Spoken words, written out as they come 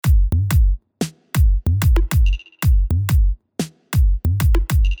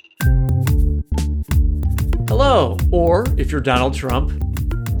Or, if you're Donald Trump,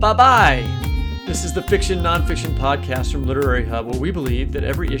 bye-bye. This is the Fiction Nonfiction podcast from Literary Hub, where we believe that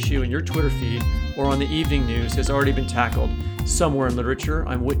every issue in your Twitter feed or on the evening news has already been tackled somewhere in literature.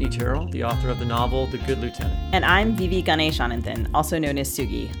 I'm Whitney Jerald, the author of the novel The Good Lieutenant. And I'm Vivi Ganeshananthan, also known as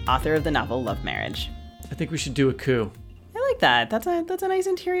Sugi, author of the novel Love Marriage. I think we should do a coup. I like that. That's a nice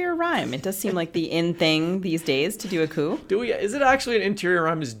interior rhyme. It does seem like the in thing these days to do a coup. Do we? Is it actually an interior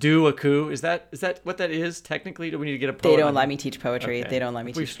rhyme? Is do a coup? Is that what that is technically? Do we need to get a poet? They don't let me teach poetry. Okay. They don't let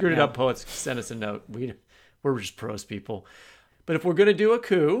me If teach. we screwed it up, poets, send us a note. We're just prose people. But if we're going to do a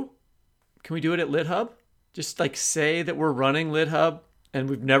coup, can we do it at LitHub? Just like say that we're running LitHub and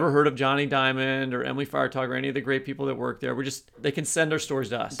we've never heard of Johnny Diamond or Emily Firetog or any of the great people that work there. They can send their stories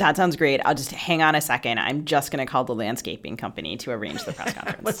to us. That sounds great. I'll just hang on a second. I'm just going to call the landscaping company to arrange the press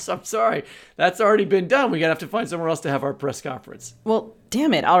conference. I'm sorry. That's already been done. We're going to have to find somewhere else to have our press conference. Well,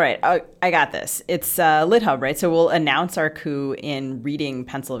 damn it. All right. I got this. It's LitHub, right? So we'll announce our coup in Reading,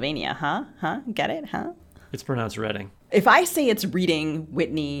 Pennsylvania. Huh? Get it? Huh? It's pronounced Reading. If I say it's Reading,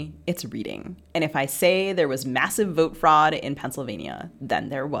 Whitney, it's Reading. And if I say there was massive vote fraud in Pennsylvania, then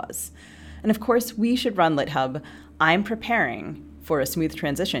there was. And of course, we should run LitHub. I'm preparing for a smooth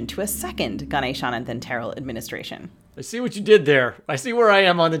transition to a second Ganeshananthan Terrell administration. I see what you did there. I see where I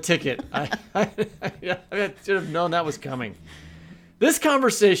am on the ticket. I should have known that was coming. This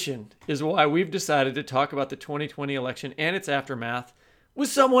conversation is why we've decided to talk about the 2020 election and its aftermath with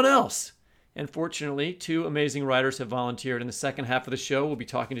someone else. And fortunately, two amazing writers have volunteered. In the second half of the show, we'll be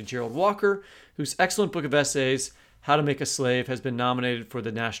talking to Jerald Walker, whose excellent book of essays, How to Make a Slave, has been nominated for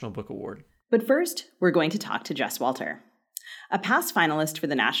the National Book Award. But first, we're going to talk to Jess Walter. A past finalist for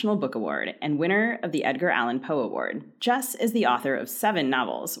the National Book Award and winner of the Edgar Allan Poe Award, Jess is the author of 7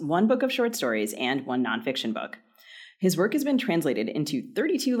 novels, 1 book of short stories, and 1 nonfiction book. His work has been translated into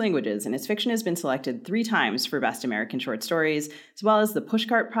 32 languages, and his fiction has been selected 3 times for Best American Short Stories, as well as the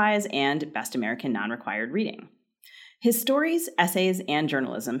Pushcart Prize and Best American Non-Required Reading. His stories, essays, and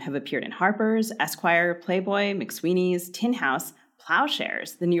journalism have appeared in Harper's, Esquire, Playboy, McSweeney's, Tin House,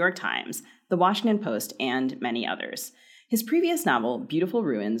 Plowshares, The New York Times, The Washington Post, and many others. His previous novel, Beautiful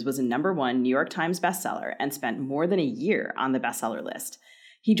Ruins, was a #1 New York Times bestseller and spent more than a year on the bestseller list.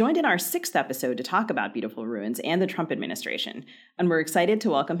 He joined in our 6th episode to talk about Beautiful Ruins and the Trump administration, and we're excited to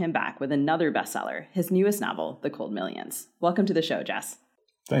welcome him back with another bestseller, his newest novel, The Cold Millions. Welcome to the show, Jess.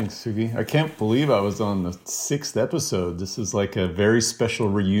 Thanks, Sugi. I can't believe I was on the 6th episode. This is like a very special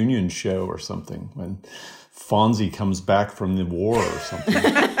reunion show or something, when Fonzie comes back from the war or something.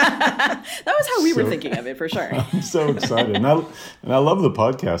 That was how we were thinking of it, for sure. I'm so excited. And I love the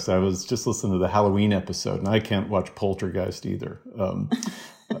podcast. I was just listening to the Halloween episode, and I can't watch Poltergeist either.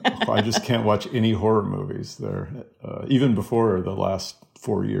 I just can't watch any horror movies there. Even before the last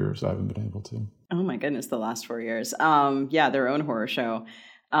 4 years, I haven't been able to. Oh my goodness, the last 4 years. Their own horror show.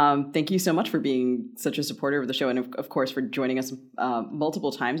 Thank you so much for being such a supporter of the show, and of course for joining us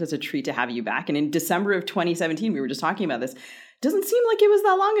multiple times. It's a treat to have you back. And in December of 2017, we were just talking about this. Doesn't seem like it was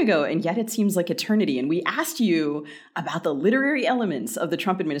that long ago, and yet it seems like eternity. And we asked you about the literary elements of the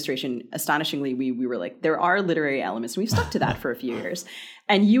Trump administration. Astonishingly, we were like, there are literary elements, and we've stuck to that for a few years.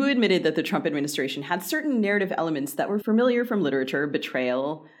 And you admitted that the Trump administration had certain narrative elements that were familiar from literature: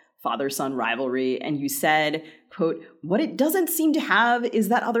 betrayal, father-son rivalry, and you said, quote, "What it doesn't seem to have is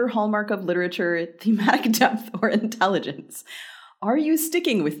that other hallmark of literature, thematic depth or intelligence." Are you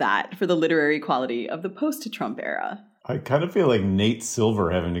sticking with that for the literary quality of the post-Trump era? I kind of feel like Nate Silver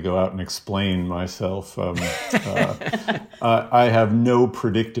having to go out and explain myself. I have no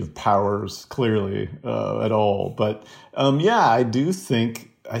predictive powers, clearly, at all. But I do think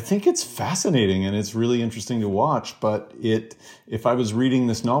it's fascinating and it's really interesting to watch. But if I was reading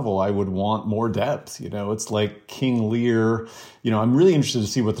this novel, I would want more depth. It's like King Lear. I'm really interested to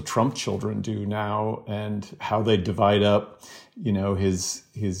see what the Trump children do now and how they divide up,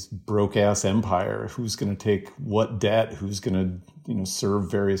 his broke ass empire. Who's going to take what debt? Who's going to,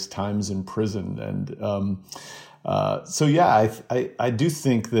 serve various times in prison? And I do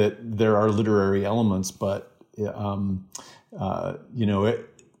think that there are literary elements, but when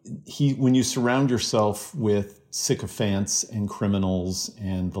you surround yourself with sycophants and criminals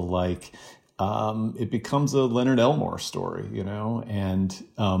and the like, it becomes a Leonard Elmore story,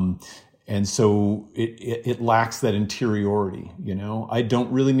 and so it lacks that interiority, I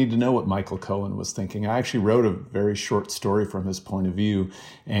don't really need to know what Michael Cohen was thinking. I actually wrote a very short story from his point of view,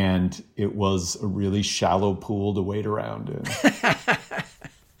 and it was a really shallow pool to wade around in.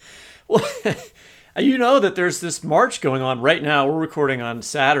 Well, that there's this march going on right now. We're recording on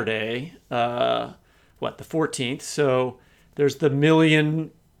Saturday, the 14th. So there's the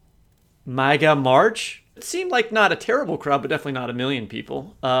Million MAGA March It seemed like not a terrible crowd, but definitely not a million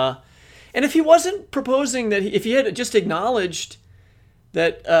people. And if he wasn't proposing that, if he had just acknowledged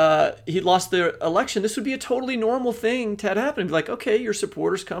that he lost the election, this would be a totally normal thing to have happen. Be like, okay, your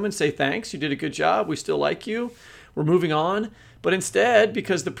supporters come and say thanks, you did a good job, we still like you, we're moving on. But instead,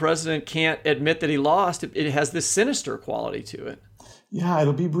 because the president can't admit that he lost, it has this sinister quality to it. Yeah,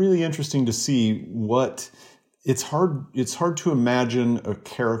 it'll be really interesting to see what. It's hard to imagine a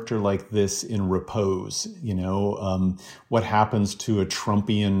character like this in repose, what happens to a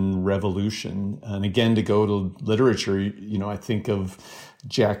Trumpian revolution. And again, to go to literature, I think of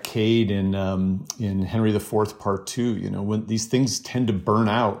Jack Cade in Henry IV Part 2, when these things tend to burn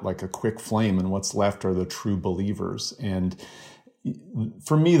out like a quick flame and what's left are the true believers. And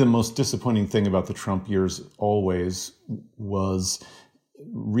for me, the most disappointing thing about the Trump years always was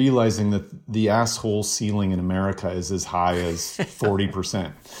realizing that the asshole ceiling in America is as high as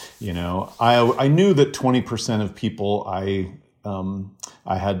 40%. I knew that 20% of people I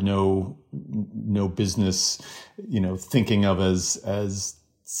had no business, thinking of as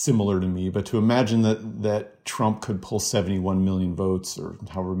similar to me, but to imagine that Trump could pull 71 million votes or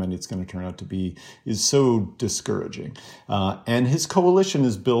however many it's going to turn out to be is so discouraging. And his coalition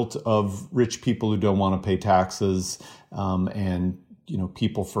is built of rich people who don't want to pay taxes, and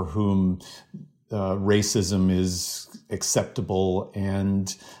people for whom racism is acceptable,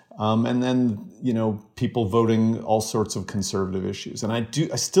 and then people voting all sorts of conservative issues. And I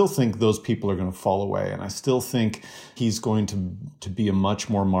still think those people are going to fall away, and I still think he's going to be a much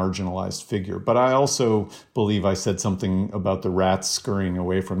more marginalized figure. But I also believe I said something about the rats scurrying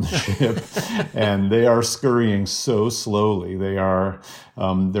away from the ship, and they are scurrying so slowly. They're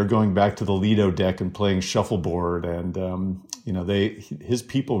going back to the Lido deck and playing shuffleboard, and his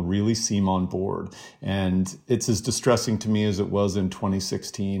people really seem on board, and it's as distressing to me as it was in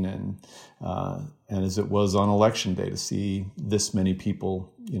 2016 and as it was on election day to see this many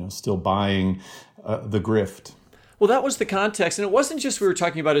people, still buying the grift. Well, that was the context, and it wasn't just we were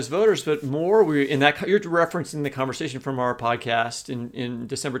talking about his voters, but more you're referencing the conversation from our podcast in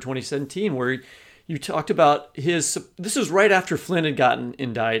December 2017, where you talked about this was right after Flynn had gotten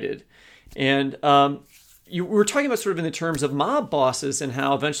indicted, and we were talking about sort of in the terms of mob bosses and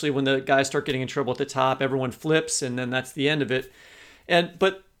how eventually when the guys start getting in trouble at the top, everyone flips and then that's the end of it.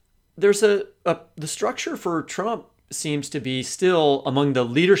 But there's the structure for Trump seems to be still among the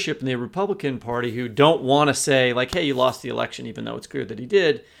leadership in the Republican Party who don't want to say like, hey, you lost the election, even though it's clear that he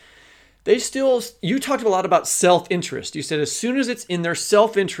did. You talked a lot about self-interest. You said as soon as it's in their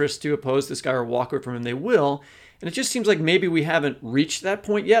self-interest to oppose this guy or walk away from him, they will. And it just seems like maybe we haven't reached that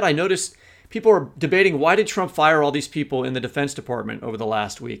point yet. I noticed people are debating, why did Trump fire all these people in the Defense Department over the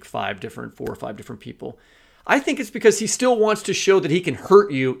last week? 4 or 5 different people. I think it's because he still wants to show that he can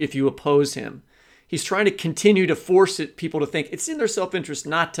hurt you if you oppose him. He's trying to continue to force people to think it's in their self-interest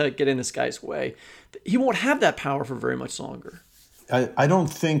not to get in this guy's way. He won't have that power for very much longer. I don't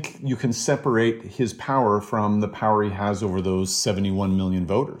think you can separate his power from the power he has over those 71 million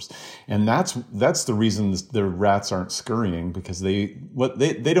voters. And that's the reason the rats aren't scurrying, because they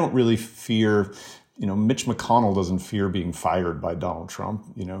don't really fear, Mitch McConnell doesn't fear being fired by Donald Trump.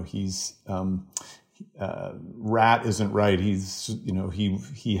 He's rat isn't right. He's,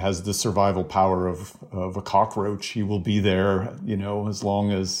 he has the survival power of a cockroach. He will be there, as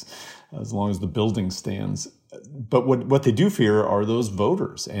long as the building stands. But what they do fear are those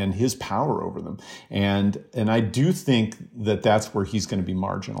voters and his power over them. And I do think that that's where he's going to be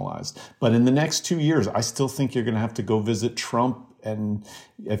marginalized. But in the next 2 years, I still think you're going to have to go visit Trump, and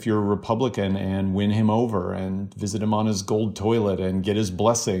if you're a Republican, and win him over and visit him on his gold toilet and get his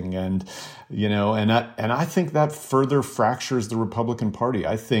blessing. And, and I think that further fractures the Republican Party.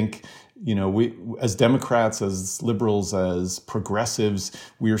 I think, we, as Democrats, as liberals, as progressives,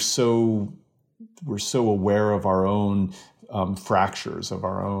 we're so aware of our own fractures, of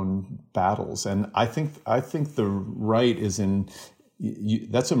our own battles, and I think the right is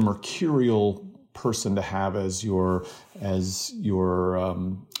that's a mercurial person to have as your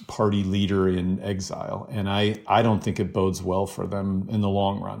party leader in exile, and I don't think it bodes well for them in the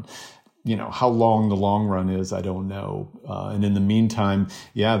long run. How long the long run is, I don't know. And in the meantime,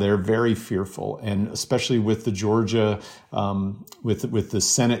 they're very fearful. And especially with the Georgia, with the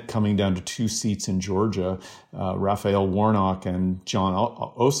Senate coming down to 2 seats in Georgia, Raphael Warnock and John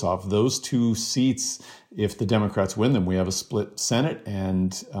Ossoff, those 2 seats, if the Democrats win them, we have a split Senate,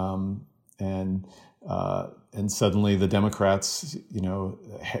 and suddenly the Democrats,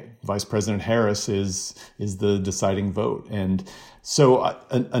 Vice President Harris is the deciding vote. And so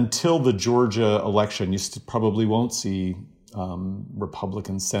until the Georgia election, you probably won't see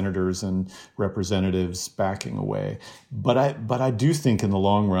Republican senators and representatives backing away. But I do think in the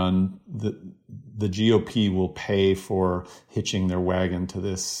long run the GOP will pay for hitching their wagon to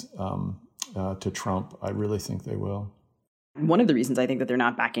this to Trump. I really think they will. One of the reasons I think that they're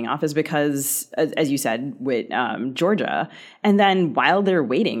not backing off is because, as you said, with Georgia, and then while they're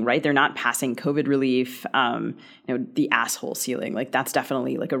waiting, right, they're not passing COVID relief, the asshole ceiling, like that's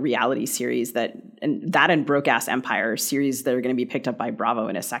definitely like a reality series and Broke Ass Empire series that are going to be picked up by Bravo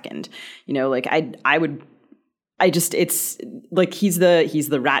in a second. It's like he's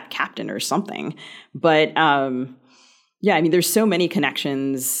the rat captain or something. But there's so many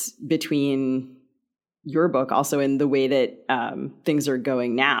connections between your book also in the way that things are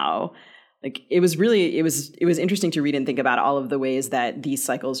going now. Like it was interesting to read and think about all of the ways that these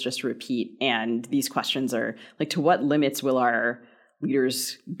cycles just repeat. And these questions are like, to what limits will our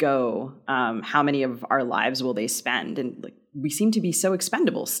leaders go? How many of our lives will they spend? And like, we seem to be so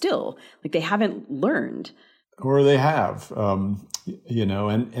expendable still, like they haven't learned. Or they have,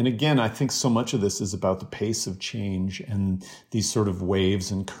 and again, I think so much of this is about the pace of change and these sort of waves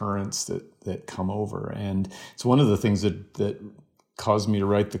and currents that come over. And it's one of the things that caused me to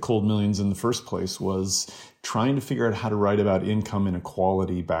write The Cold Millions in the first place was trying to figure out how to write about income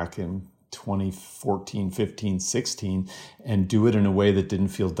inequality back in 2014, 15, 16, and do it in a way that didn't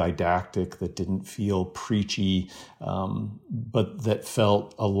feel didactic, that didn't feel preachy, but that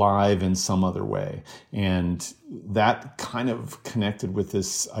felt alive in some other way. And that kind of connected with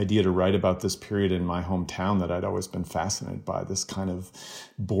this idea to write about this period in my hometown that I'd always been fascinated by, this kind of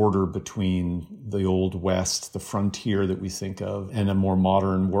border between the old West, the frontier that we think of, and a more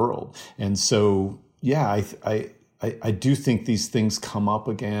modern world. And so, yeah, I do think these things come up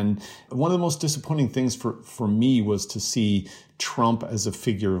again. One of the most disappointing things for me was to see Trump as a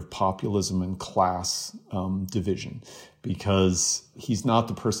figure of populism and class division, because he's not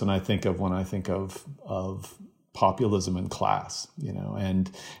the person I think of when I think of populism and class, and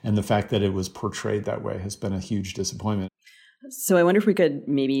the fact that it was portrayed that way has been a huge disappointment. So I wonder if we could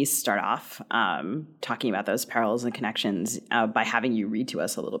maybe start off talking about those parallels and connections by having you read to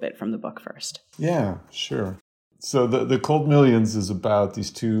us a little bit from the book first. Yeah, sure. So the Cold Millions is about these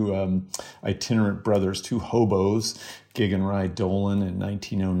two itinerant brothers, two hobos, Gig and Rye Dolan in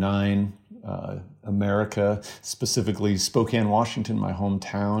 1909, America, specifically Spokane, Washington, my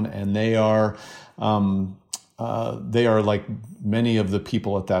hometown, and they are like many of the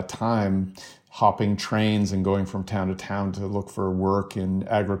people at that time, hopping trains and going from town to town to look for work in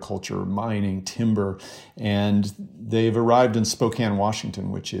agriculture, mining, timber, and they've arrived in Spokane,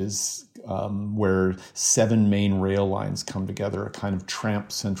 Washington, which is where 7 main rail lines come together, a kind of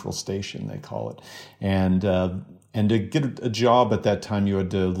tramp central station, they call it. And to get a job at that time, you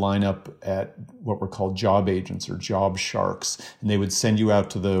had to line up at what were called job agents or job sharks. And they would send you out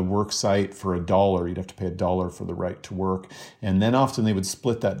to the work site for $1. You'd have to pay $1 for the right to work. And then often they would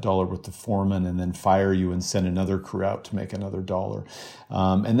split that $1 with the foreman and then fire you and send another crew out to make another $1.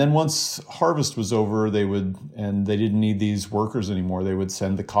 And then once harvest was over, they didn't need these workers anymore. They would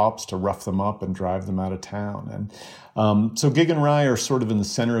send the cops to rough them up and drive them out of town. And so Gig and Rye are sort of in the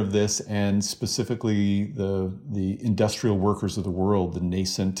center of this, and specifically the industrial workers of the world, the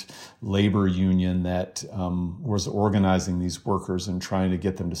nascent labor union that was organizing these workers and trying to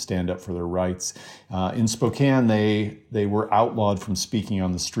get them to stand up for their rights. In Spokane, they were outlawed from speaking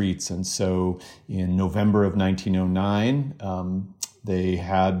on the streets, and so in November of 1909, they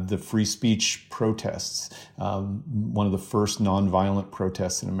had the free speech protests, one of the first nonviolent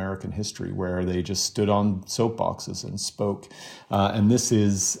protests in American history, where they just stood on soapboxes and spoke. And this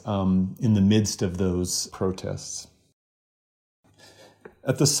is in the midst of those protests.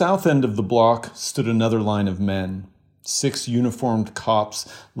 At the south end of the block stood another line of men, 6 uniformed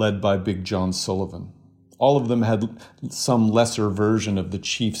cops led by Big John Sullivan. All of them had some lesser version of the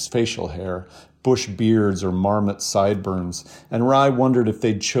chief's facial hair, bush beards or marmot sideburns, and Rye wondered if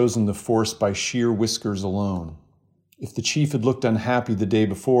they'd chosen the force by sheer whiskers alone. If the chief had looked unhappy the day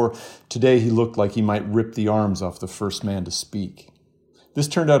before, today he looked like he might rip the arms off the first man to speak. This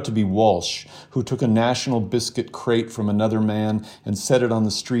turned out to be Walsh, who took a National Biscuit crate from another man and set it on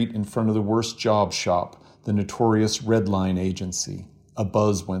the street in front of the worst job shop, the notorious Red Line Agency. A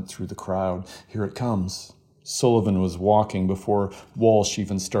buzz went through the crowd. Here it comes. Sullivan was walking before Walsh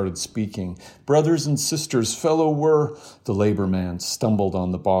even started speaking. Brothers and sisters, the labor man stumbled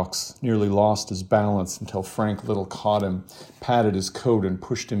on the box, nearly lost his balance until Frank Little caught him, patted his coat and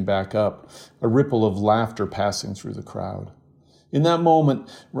pushed him back up, a ripple of laughter passing through the crowd. In that moment,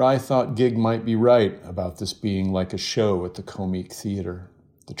 Rye thought Gig might be right about this being like a show at the Comique Theater.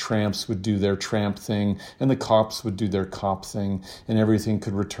 The tramps would do their tramp thing, and the cops would do their cop thing, and everything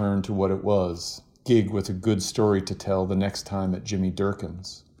could return to what it was. Gig with a good story to tell the next time at Jimmy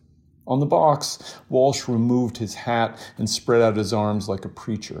Durkin's. On the box, Walsh removed his hat and spread out his arms like a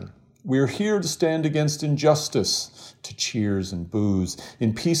preacher. "We're here to stand against injustice," to cheers and boos,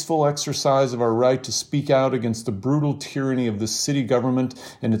 "in peaceful exercise of our right to speak out against the brutal tyranny of this city government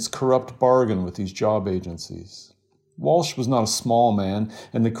and its corrupt bargain with these job agencies." Walsh was not a small man,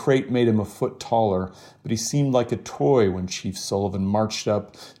 and the crate made him a foot taller, but he seemed like a toy when Chief Sullivan marched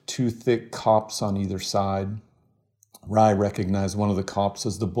up, two thick cops on either side. Rye recognized one of the cops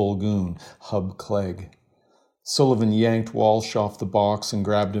as the Bulgoon, Hub Clegg. Sullivan yanked Walsh off the box and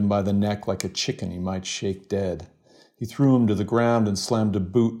grabbed him by the neck like a chicken he might shake dead. He threw him to the ground and slammed a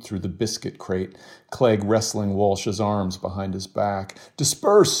boot through the biscuit crate, Clegg wrestling Walsh's arms behind his back.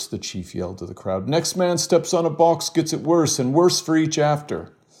 "Disperse!" the chief yelled to the crowd. "Next man steps on a box gets it worse, and worse for each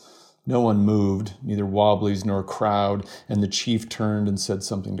after." No one moved, neither Wobblies nor crowd, and the chief turned and said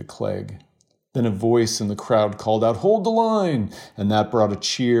something to Clegg. Then a voice in the crowd called out, "Hold the line!" And that brought a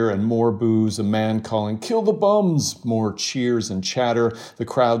cheer and more boos, a man calling, "Kill the bums!" More cheers and chatter, the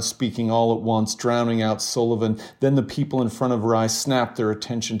crowd speaking all at once, drowning out Sullivan. Then the people in front of Rye snapped their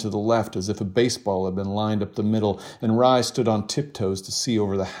attention to the left as if a baseball had been lined up the middle, and Rye stood on tiptoes to see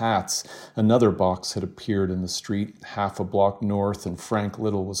over the hats. Another box had appeared in the street, half a block north, and Frank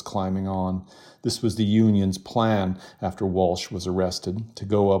Little was climbing on. This was the Union's plan after Walsh was arrested, to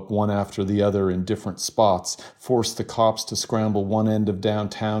go up one after the other in different spots, force the cops to scramble one end of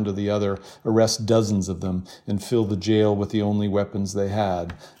downtown to the other, arrest dozens of them, and fill the jail with the only weapons they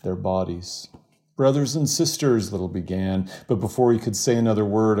had, their bodies. "Brothers and sisters," Little began, but before he could say another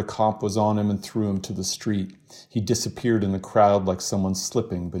word, a cop was on him and threw him to the street. He disappeared in the crowd like someone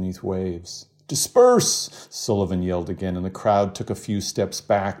slipping beneath waves. "Disperse!" Sullivan yelled again, and the crowd took a few steps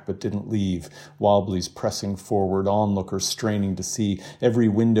back but didn't leave, Wobblies pressing forward, onlookers straining to see, every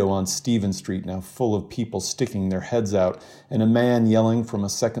window on Stephen Street now full of people sticking their heads out, and a man yelling from a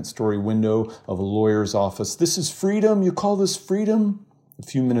second-story window of a lawyer's office, "This is freedom? You call this freedom?" A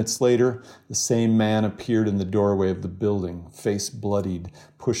few minutes later, the same man appeared in the doorway of the building, face bloodied,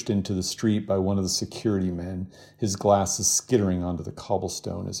 pushed into the street by one of the security men, his glasses skittering onto the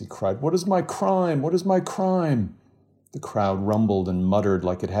cobblestone as he cried, "What is my crime? What is my crime?" The crowd rumbled and muttered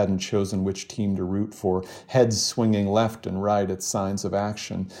like it hadn't chosen which team to root for, heads swinging left and right at signs of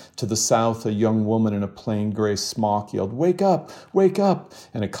action. To the south, a young woman in a plain gray smock yelled, "Wake up! Wake up!"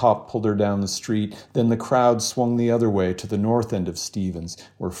 and a cop pulled her down the street. Then the crowd swung the other way to the north end of Stevens,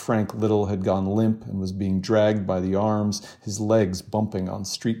 where Frank Little had gone limp and was being dragged by the arms, his legs bumping on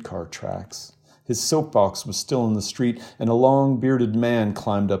streetcar tracks. His soapbox was still in the street, and a long, bearded man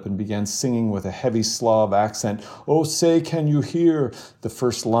climbed up and began singing with a heavy Slav accent, "Oh, say, can you hear?" the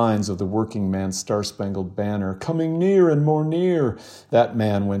first lines of the working man's Star-Spangled Banner, "Coming near and more near." That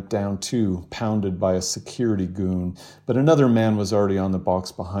man went down too, pounded by a security goon. But another man was already on the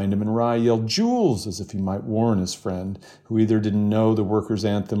box behind him, and Rye yelled, "Jules," as if he might warn his friend, who either didn't know the workers'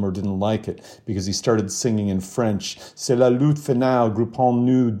 anthem or didn't like it, because he started singing in French, "C'est la lutte finale,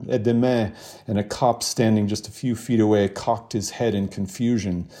 groupons-nous et demain," and a cop standing just a few feet away cocked his head in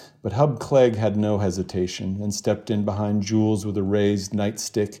confusion. But Hub Clegg had no hesitation and stepped in behind Jules with a raised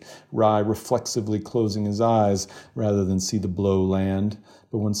nightstick, Rye reflexively closing his eyes rather than see the blow land.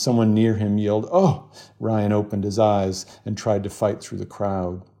 But when someone near him yelled, "Oh!" Ryan opened his eyes and tried to fight through the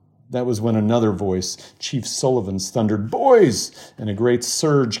crowd. That was when another voice, Chief Sullivan's, thundered, "Boys!" And a great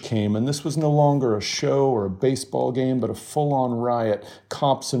surge came, and this was no longer a show or a baseball game, but a full-on riot.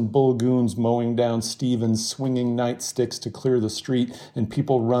 Cops and Bulgoons mowing down Stevens, swinging nightsticks to clear the street, and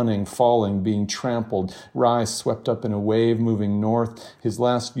people running, falling, being trampled. Rye swept up in a wave, moving north, his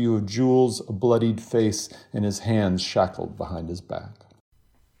last view of Jules, a bloodied face, and his hands shackled behind his back.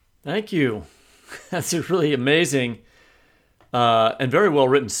 Thank you. That's a really amazing and very well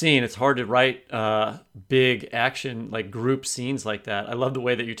written scene. It's hard to write big action, like group scenes like that. I love the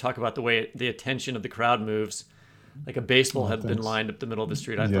way that you talk about the way the attention of the crowd moves, like a baseball had been lined up the middle of the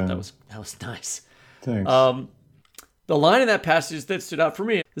street. I thought that was nice. Thanks. The line in that passage that stood out for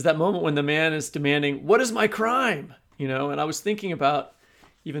me is that moment when the man is demanding, "What is my crime?" You know, and I was thinking about,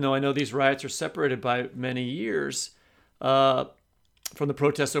 even though I know these riots are separated by many years, from the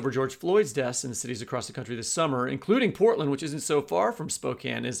protests over George Floyd's deaths in the cities across the country this summer, including Portland, which isn't so far from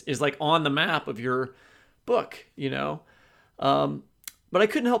Spokane, is like on the map of your book, you know. But I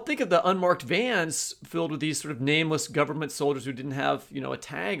couldn't help think of the unmarked vans filled with these sort of nameless government soldiers who didn't have, you know, a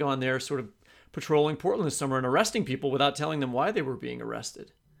tag on there, sort of patrolling Portland this summer and arresting people without telling them why they were being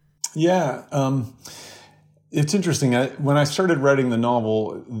arrested. Yeah. It's interesting. When I started writing the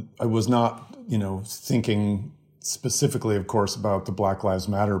novel, I was not, thinking specifically, of course, about the Black Lives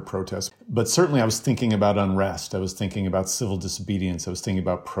Matter protests, but certainly I was thinking about unrest. I was thinking about civil disobedience. I was thinking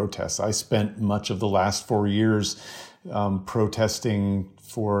about protests. I spent much of the last 4 years protesting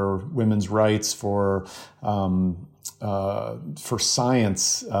for women's rights, for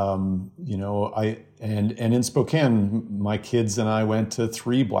science. And in Spokane, my kids and I went to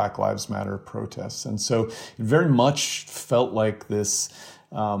 3 Black Lives Matter protests, and so it very much felt like this.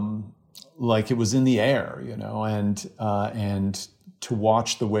 Like it was in the air, and to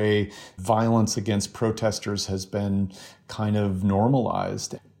watch the way violence against protesters has been kind of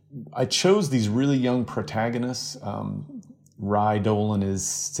normalized. I chose these really young protagonists. Rye Dolan is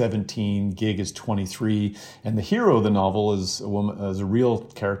 17, Gig is 23, and the hero of the novel is a real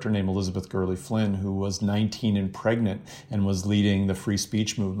character named Elizabeth Gurley Flynn, who was 19 and pregnant and was leading the free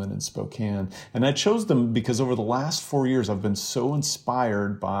speech movement in Spokane. And I chose them because over the last 4 years, I've been so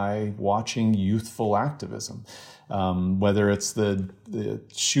inspired by watching youthful activism. Whether it's the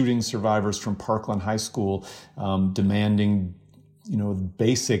shooting survivors from Parkland High School demanding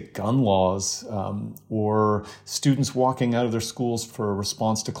basic gun laws, or students walking out of their schools for a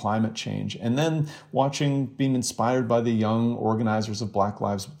response to climate change, and then being inspired by the young organizers of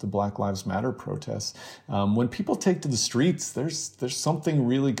the Black Lives Matter protests. When people take to the streets, there's something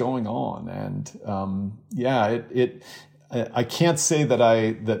really going on, and I can't say that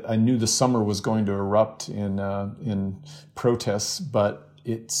I knew the summer was going to erupt in protests, but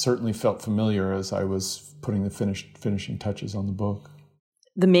it certainly felt familiar as I was putting the finishing touches on the book.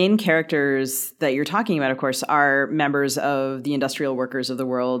 The main characters that you're talking about, of course, are members of the industrial workers of the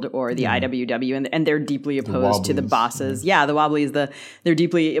world, or the IWW, and they're deeply opposed to the bosses. Yeah, the Wobblies, they're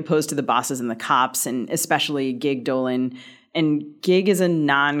deeply opposed to the bosses and the cops, and especially Gig Dolan. And Gig is a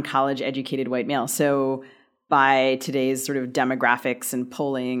non-college educated white male. So by today's sort of demographics and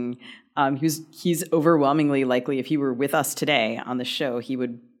polling, he's overwhelmingly likely, if he were with us today on the show, he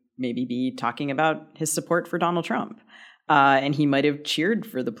would maybe be talking about his support for Donald Trump. And he might have cheered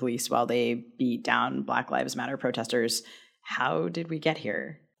for the police while they beat down Black Lives Matter protesters. How did we get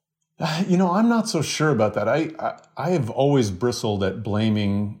here? I'm not so sure about that. I have always bristled at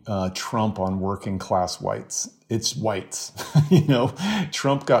blaming Trump on working class whites. It's whites.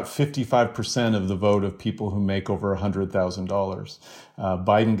 Trump got 55% of the vote of people who make over $100,000.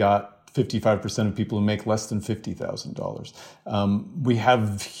 Biden got 55% of people who make less than $50,000. We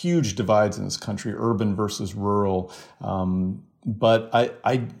have huge divides in this country, urban versus rural. But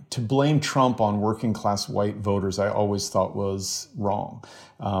to blame Trump on working class white voters, I always thought was wrong.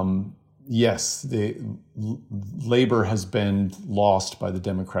 Yes, labor has been lost by the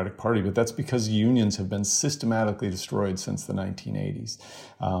Democratic Party, but that's because unions have been systematically destroyed since the 1980s.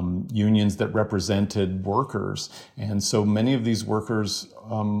 Unions that represented workers, and so many of these workers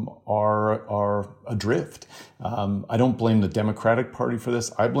are adrift. I don't blame the Democratic Party for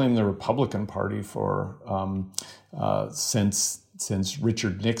this. I blame the Republican Party for since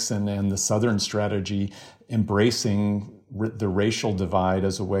Richard Nixon and the Southern strategy embracing the racial divide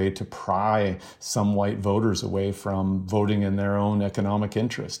as a way to pry some white voters away from voting in their own economic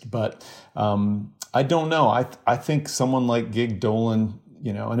interest. But I don't know. I think someone like Gig Dolan,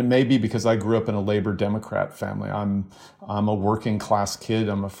 and it may be because I grew up in a labor Democrat family. I'm a working class kid.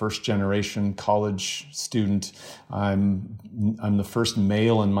 I'm a first generation college student. I'm the first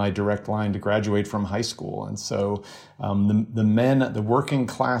male in my direct line to graduate from high school. And so the working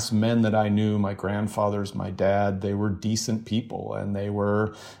class men that I knew, my grandfathers, my dad, they were decent people, and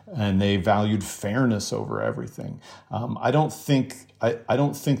they valued fairness over everything. I don't think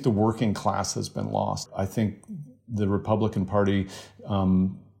the working class has been lost. I think the Republican Party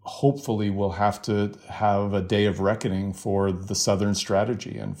hopefully will have to have a day of reckoning for the Southern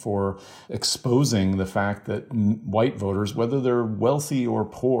strategy and for exposing the fact that white voters, whether they're wealthy or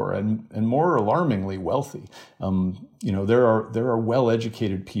poor, and more alarmingly wealthy, there are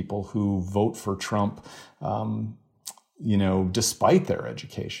well-educated people who vote for Trump, despite their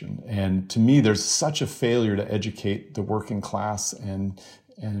education. And to me, there's such a failure to educate the working class and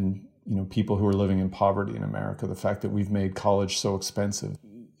people who are living in poverty in America. The fact that we've made college so expensive.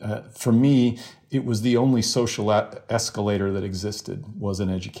 For me, it was the only social escalator that existed was an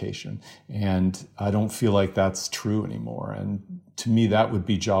education. And I don't feel like that's true anymore. And to me, that would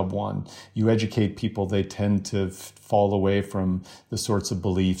be job one. You educate people, they tend to fall away from the sorts of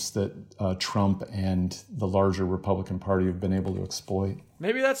beliefs that Trump and the larger Republican Party have been able to exploit.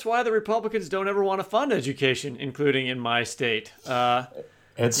 Maybe that's why the Republicans don't ever want to fund education, including in my state.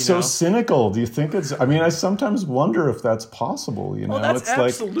 It's so cynical. Do you think it's? I mean, I sometimes wonder if that's possible. You know, that's it's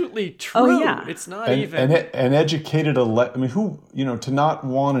absolutely true. Oh, yeah. It's not an educated I mean, who to not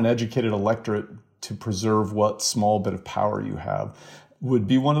want an educated electorate to preserve what small bit of power you have would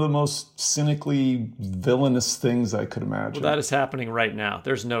be one of the most cynically villainous things I could imagine. Well, that is happening right now.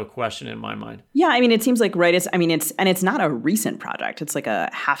 There's no question in my mind. Yeah, I mean, it seems like it's not a recent project. It's like a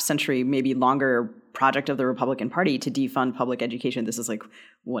half century, maybe longer project of the Republican Party to defund public education. This is like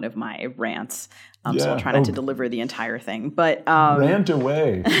one of my rants, so I'll try not to deliver the entire thing. But rant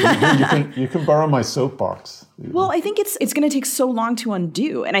away. You can borrow my soapbox. Well, I think it's going to take so long to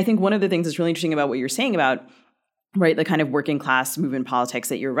undo, and I think one of the things that's really interesting about what you're saying about the kind of working class movement politics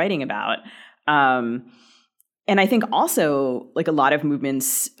that you're writing about. And I think also like a lot of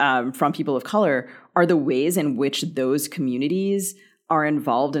movements from people of color are the ways in which those communities are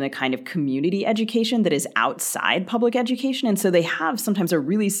involved in a kind of community education that is outside public education. And so they have sometimes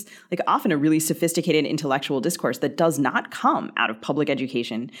often a really sophisticated intellectual discourse that does not come out of public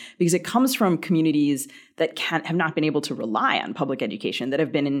education because it comes from communities that have not been able to rely on public education, that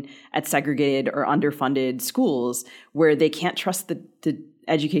have been at segregated or underfunded schools where they can't trust the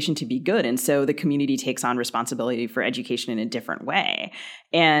education to be good. And so the community takes on responsibility for education in a different way.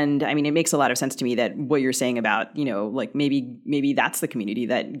 And I mean, it makes a lot of sense to me that what you're saying about, like maybe that's the community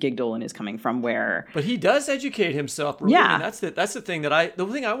that Gig Dolan is coming from where. But he does educate himself. Really. Yeah. And that's the thing the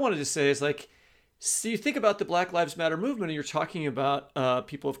thing I wanted to say is like, see, you think about the Black Lives Matter movement and you're talking about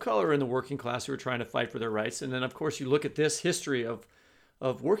people of color and the working class who are trying to fight for their rights. And then of course you look at this history of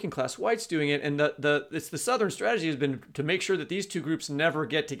working class whites doing it, and it's the Southern strategy has been to make sure that these two groups never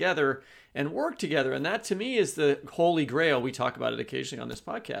get together and work together, and that to me is the holy grail. We talk about it occasionally on this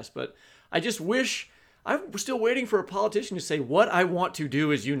podcast, but I just wish I'm still waiting for a politician to say what I want to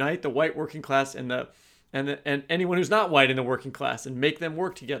do is unite the white working class and anyone who's not white in the working class and make them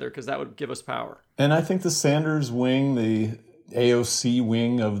work together because that would give us power. And I think the Sanders wing, the AOC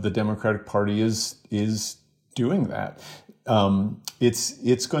wing of the Democratic Party is doing that.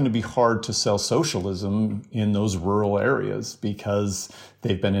 It's going to be hard to sell socialism in those rural areas because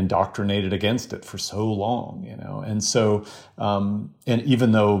they've been indoctrinated against it for so long, And so, and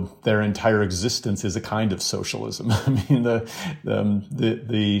even though their entire existence is a kind of socialism, I mean,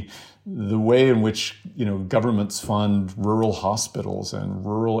 the way in which governments fund rural hospitals and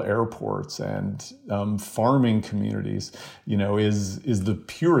rural airports and farming communities, is the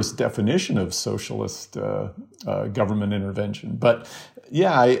purest definition of socialist government intervention. But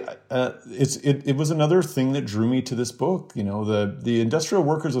yeah, it was another thing that drew me to this book. The industrial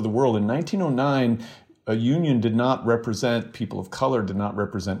workers of the world in 1909. A union did not represent people of color, did not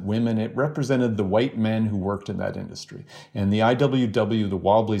represent women. It represented the white men who worked in that industry. And the IWW, the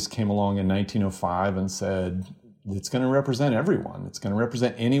Wobblies, came along in 1905 and said, it's going to represent everyone. It's going to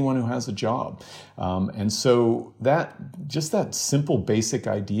represent anyone who has a job. And so that simple, basic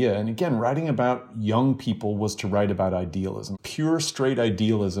idea, and again, writing about young people was to write about idealism, pure, straight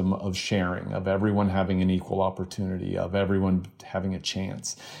idealism of sharing, of everyone having an equal opportunity, of everyone having a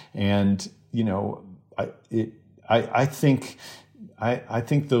chance. And, I think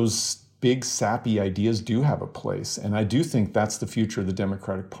those big sappy ideas do have a place, and I do think that's the future of the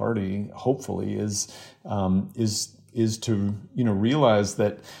Democratic Party. Hopefully, is to realize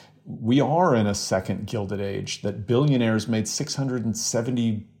that we are in a second Gilded Age. That billionaires made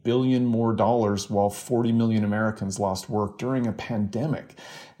 $670 billion more while 40 million Americans lost work during a pandemic,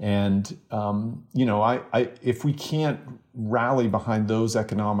 and if we can't rally behind those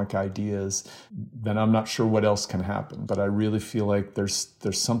economic ideas, then I'm not sure what else can happen. But I really feel like there's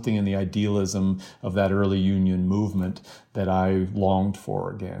something in the idealism of that early union movement that I longed for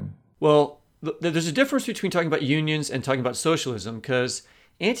again. Well, there's a difference between talking about unions and talking about socialism, because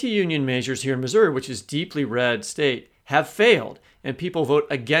anti-union measures here in Missouri, which is deeply red state, have failed, and people vote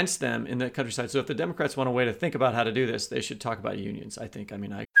against them in the countryside. So if the Democrats want a way to think about how to do this, they should talk about unions, I think.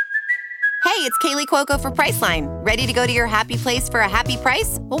 Hey, it's Kaylee Cuoco for Priceline. Ready to go to your happy place for a happy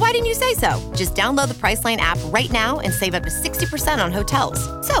price? Well, why didn't you say so? Just download the Priceline app right now and save up to 60% on hotels.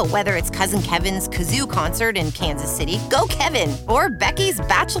 So whether it's Cousin Kevin's Kazoo Concert in Kansas City, go Kevin, or Becky's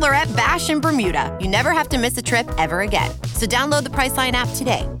Bachelorette Bash in Bermuda, you never have to miss a trip ever again. So download the Priceline app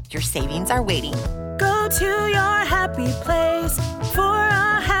today. Your savings are waiting. Go to your happy place for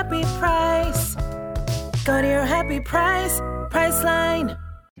a happy price. Go to your happy price, Priceline. I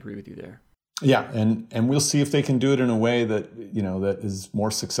agree with you there. Yeah, and we'll see if they can do it in a way that that is more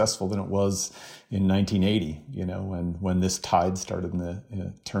successful than it was in 1980. When this tide started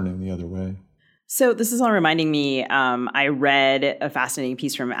turning the other way. So this is all reminding me, I read a fascinating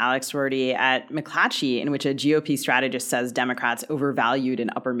piece from Alex Swarty at McClatchy in which a GOP strategist says Democrats overvalued an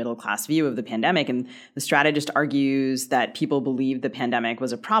upper middle class view of the pandemic. And the strategist argues that people believed the pandemic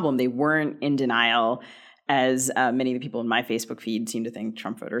was a problem. They weren't in denial, as many of the people in my Facebook feed seem to think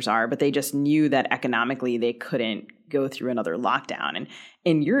Trump voters are, but they just knew that economically they couldn't go through another lockdown. And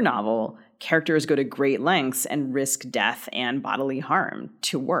in your novel, characters go to great lengths and risk death and bodily harm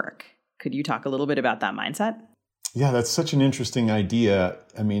to work. Could you talk a little bit about that mindset? Yeah, that's such an interesting idea.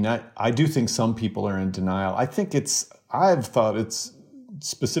 I mean, I do think some people are in denial. I've thought it's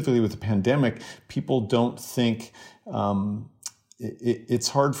specifically with the pandemic, people don't think, it's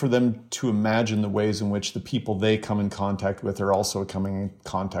hard for them to imagine the ways in which the people they come in contact with are also coming in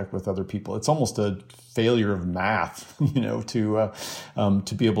contact with other people. It's almost a failure of math,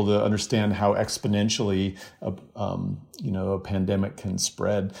 to be able to understand how exponentially, a pandemic can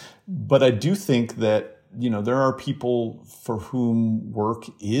spread. But I do think that, there are people for whom work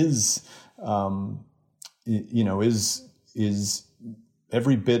is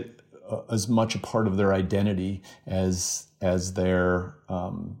every bit as much a part of their identity as the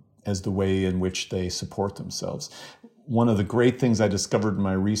way in which they support themselves. One of the great things I discovered in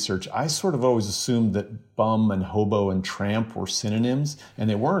my research, I sort of always assumed that bum and hobo and tramp were synonyms, and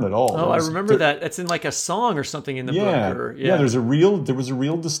they weren't at all. Oh, I remember that. It's in like a song or something in the book. Yeah, there was a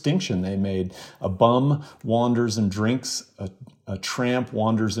real distinction they made. A bum wanders and drinks, a tramp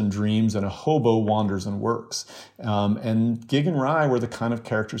wanders and dreams, and a hobo wanders and works. And Gig and Rye were the kind of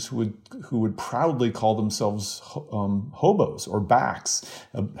characters who would proudly call themselves hobos or backs,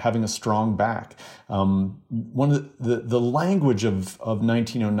 having a strong back. One of the language of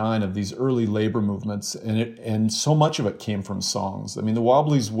 1909, of these early labor movements, and so much of it came from songs. I mean, the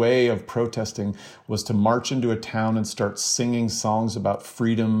Wobblies' way of protesting was to march into a town and start singing songs about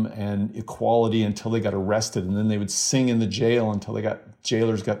freedom and equality until they got arrested, and then they would sing in the jail until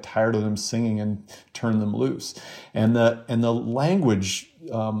jailers got tired of them singing and turned them loose. And the language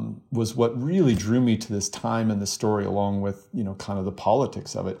was what really drew me to this time in the story, along with kind of the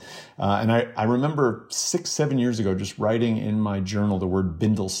politics of it. And I remember 6-7 years ago just writing in my journal the word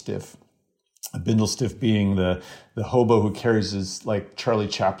bindlestiff. A bindlestiff being the hobo who carries his, like Charlie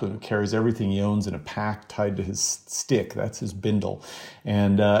Chaplin, who carries everything he owns in a pack tied to his stick. That's his bindle.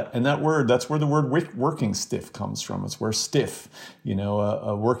 And that word, that's where the word working stiff comes from. It's where stiff,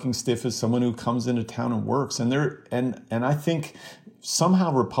 a working stiff is someone who comes into town and works. And I think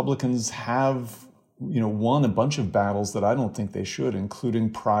somehow Republicans have won a bunch of battles that I don't think they should,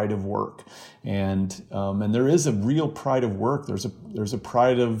 including pride of work. And there is a real pride of work. There's a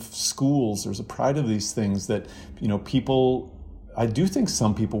pride of schools. There's a pride of these things that, people, I do think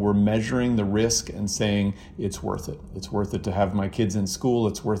some people were measuring the risk and saying, it's worth it. It's worth it to have my kids in school.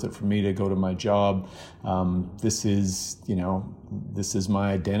 It's worth it for me to go to my job. This is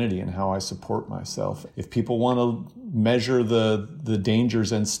my identity and how I support myself. If people want to measure the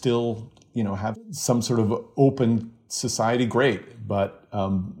dangers and still have some sort of open society, great. But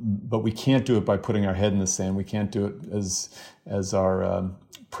we can't do it by putting our head in the sand. We can't do it as our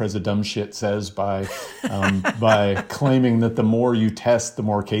president shit says by claiming that the more you test, the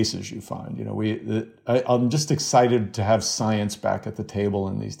more cases you find. I'm just excited to have science back at the table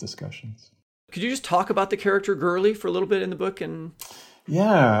in these discussions. Could you just talk about the character Gurley for a little bit in the book? And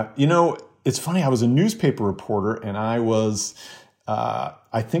yeah, it's funny. I was a newspaper reporter, and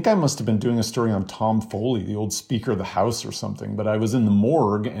I think I must have been doing a story on Tom Foley, the old Speaker of the House or something, but I was in the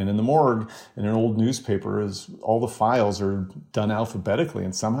morgue, and in the morgue, in an old newspaper, all the files are done alphabetically,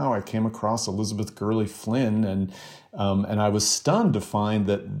 and somehow I came across Elizabeth Gurley Flynn, and I was stunned to find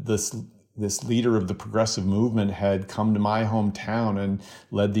that this leader of the progressive movement had come to my hometown and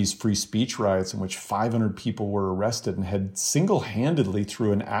led these free speech riots in which 500 people were arrested, and had single-handedly,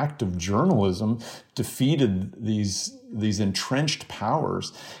 through an act of journalism, defeated these entrenched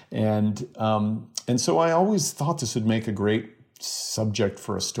powers. And so I always thought this would make a great subject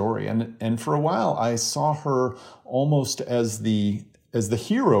for a story. And for a while I saw her almost as the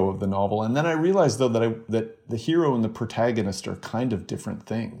hero of the novel. And then I realized, though, that the hero and the protagonist are kind of different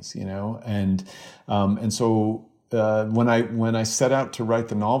things, and so when I set out to write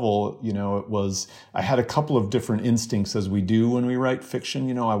the novel, I had a couple of different instincts, as we do when we write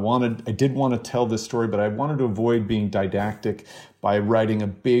fiction. I did want to tell this story, but I wanted to avoid being didactic by writing a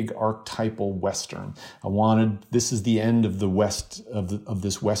big archetypal Western. This is the end of the West, of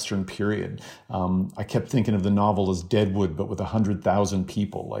this Western period. I kept thinking of the novel as Deadwood, but with 100,000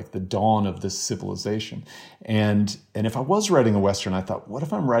 people, like the dawn of this civilization. And if I was writing a Western, I thought, what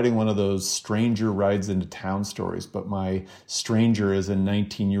if I'm writing one of those stranger rides into town stories, but my stranger is a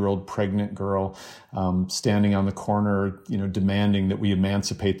 19-year-old pregnant girl standing on the corner, demanding that we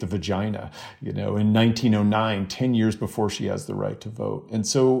emancipate the vagina, in 1909, 10 years before she has the right to vote. And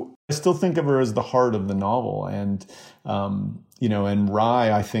so I still think of her as the heart of the novel. And, and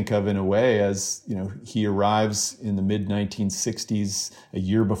Rye, I think of in a way as, he arrives in the mid-1960s, a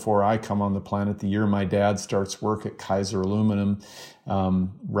year before I come on the planet, the year my dad starts work at Kaiser Aluminum.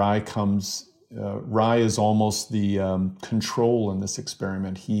 Rye is almost the control in this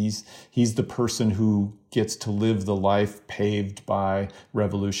experiment. He's the person who gets to live the life paved by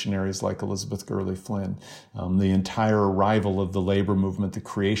revolutionaries like Elizabeth Gurley Flynn. The entire arrival of the labor movement, the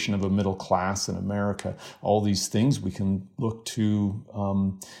creation of a middle class in America, all these things we can look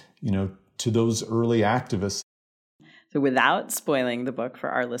to, to those early activists. So without spoiling the book for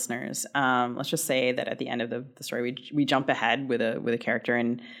our listeners, let's just say that at the end of the story, we jump ahead with a character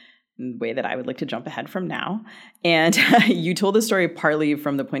in the way that I would like to jump ahead from now. And you told the story partly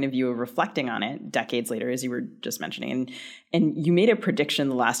from the point of view of reflecting on it decades later, as you were just mentioning. And you made a prediction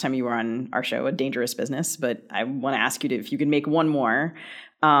the last time you were on our show, A Dangerous Business, but I want to ask you if you could make one more.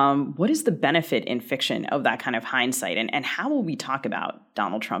 What is the benefit in fiction of that kind of hindsight? And how will we talk about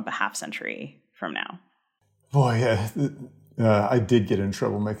Donald Trump a half century from now? Boy, I did get in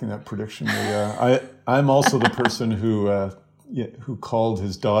trouble making that prediction. I'm also the person who called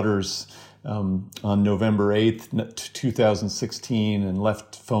his daughters on November 8th, 2016, and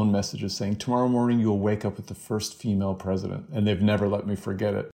left phone messages saying, tomorrow morning you'll wake up with the first female president. And they've never let me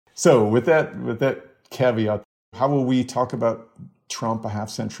forget it. So with that caveat, how will we talk about Trump a half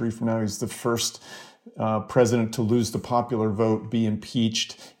century from now? He's the first president to lose the popular vote, be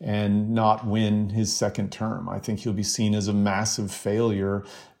impeached, and not win his second term. I think he'll be seen as a massive failure,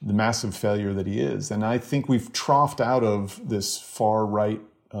 the massive failure that he is. And I think we've troughed out of this far right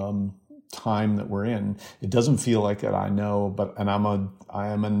time that we're in. It doesn't feel like it, I know, I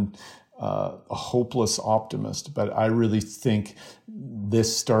am a hopeless optimist, but I really think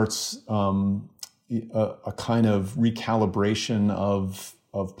this starts a kind of recalibration of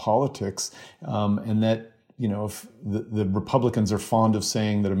politics, and that, if the Republicans are fond of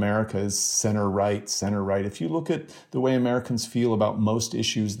saying that America is center-right. If you look at the way Americans feel about most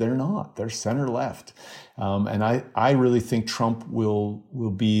issues, they're not. They're center-left. And I really think Trump will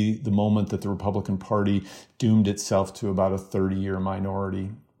be the moment that the Republican Party doomed itself to about a 30-year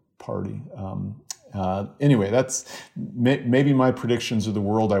minority party. Anyway, that's maybe my predictions of the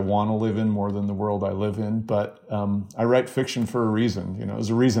world I want to live in more than the world I live in. But I write fiction for a reason. There's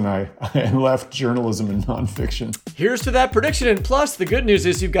a reason I left journalism and nonfiction. Here's to that prediction. And plus, the good news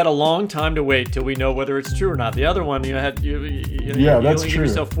is you've got a long time to wait till we know whether it's true or not. The other one, that's you true. Give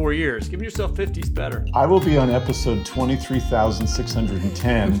yourself 4 years. Giving yourself 50 is better. I will be on episode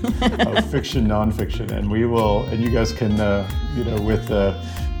 23,610 of Fiction Nonfiction, and you guys can,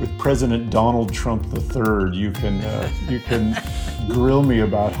 with President Donald Trump III, you can grill me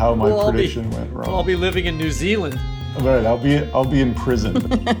about how my prediction went wrong. I'll be living in New Zealand. All right, I'll be in prison.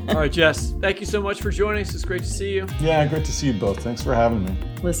 All right, Jess, thank you so much for joining us. It's great to see you. Yeah, great to see you both. Thanks for having me.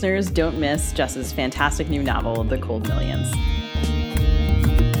 Listeners, don't miss Jess's fantastic new novel, The Cold Millions.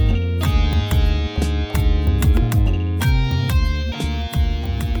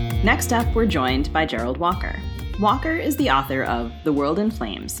 Next up, we're joined by Jerald Walker. Walker is the author of The World in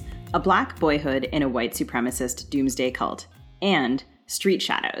Flames, A Black Boyhood in a White Supremacist Doomsday Cult, and Street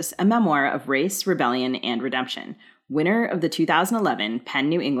Shadows, a memoir of race, rebellion, and redemption, winner of the 2011 Penn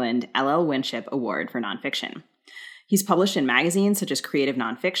New England L.L. Winship Award for Nonfiction. He's published in magazines such as Creative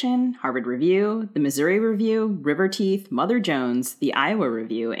Nonfiction, Harvard Review, the Missouri Review, River Teeth, Mother Jones, the Iowa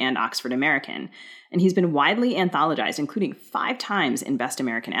Review, and Oxford American, and he's been widely anthologized, including 5 times in Best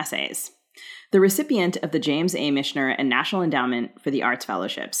American Essays. The recipient of the James A. Michener and National Endowment for the Arts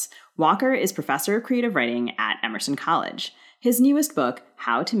Fellowships, Walker is professor of creative writing at Emerson College. His newest book,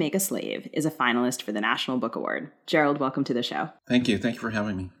 How to Make a Slave, is a finalist for the National Book Award. Jerald, welcome to the show. Thank you. Thank you for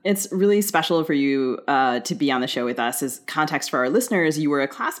having me. It's really special for you to be on the show with us. As context for our listeners, you were a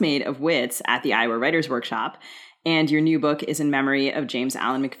classmate of Witt's at the Iowa Writers Workshop, and your new book is in memory of James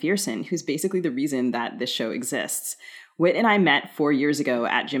Allen McPherson, who's basically the reason that this show exists. Witt and I met 4 years ago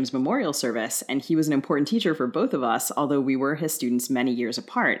at Jim's memorial service, and he was an important teacher for both of us, although we were his students many years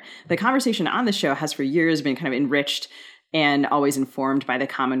apart. The conversation on the show has for years been kind of enriched and always informed by the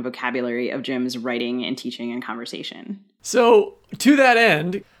common vocabulary of Jim's writing and teaching and conversation. So, to that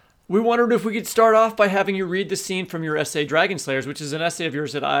end, we wondered if we could start off by having you read the scene from your essay, Dragon Slayers, which is an essay of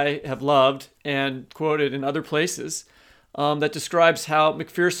yours that I have loved and quoted in other places, that describes how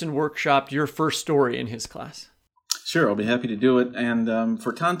McPherson workshopped your first story in his class. Sure, I'll be happy to do it. And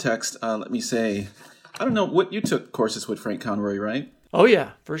for context, let me say, I don't know, what you took courses with Frank Conroy, right? Oh,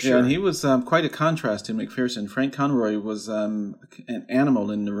 yeah, for sure. Yeah, and he was quite a contrast to McPherson. Frank Conroy was an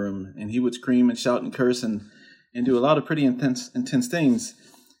animal in the room, and he would scream and shout and curse and do a lot of pretty intense things.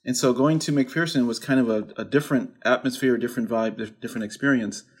 And so going to McPherson was kind of a different atmosphere, different vibe, different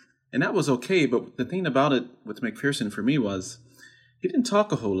experience. And that was okay, but the thing about it with McPherson for me was he didn't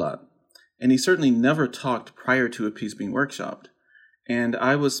talk a whole lot. And he certainly never talked prior to a piece being workshopped. And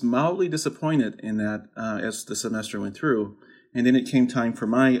I was mildly disappointed in that as the semester went through. And then it came time for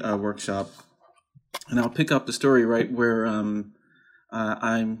my workshop. And I'll pick up the story right where I'm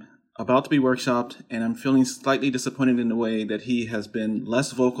about to be workshopped, and I'm feeling slightly disappointed in the way that he has been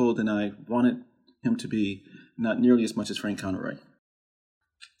less vocal than I wanted him to be, not nearly as much as Frank Conroy.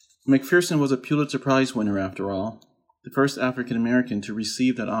 McPherson was a Pulitzer Prize winner, after all, the first African-American to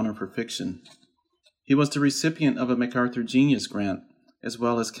receive that honor for fiction. He was the recipient of a MacArthur Genius Grant, as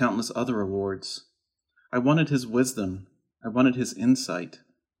well as countless other awards. I wanted his wisdom. I wanted his insight.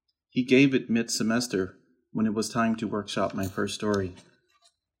 He gave it mid-semester when it was time to workshop my first story.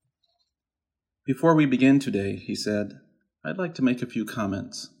 Before we begin today, he said, I'd like to make a few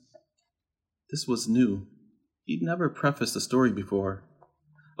comments. This was new. He'd never prefaced a story before.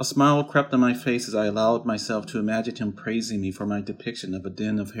 A smile crept on my face as I allowed myself to imagine him praising me for my depiction of a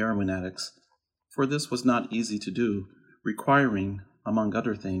den of heroin addicts, for this was not easy to do, requiring, among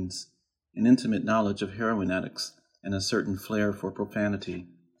other things, an intimate knowledge of heroin addicts and a certain flair for profanity.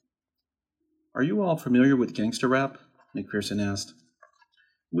 Are you all familiar with gangster rap? McPherson asked.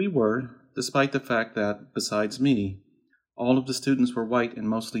 We were, despite the fact that, besides me, all of the students were white and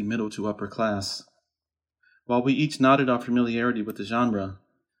mostly middle to upper class. While we each nodded our familiarity with the genre,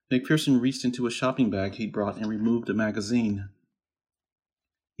 McPherson reached into a shopping bag he'd brought and removed a magazine.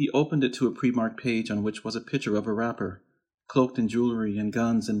 He opened it to a pre-marked page on which was a picture of a rapper, cloaked in jewelry and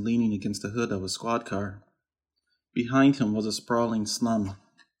guns and leaning against the hood of a squad car. Behind him was a sprawling slum.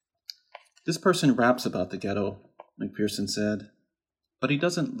 This person raps about the ghetto, McPherson said, but he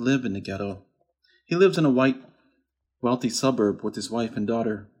doesn't live in the ghetto. He lives in a white, wealthy suburb with his wife and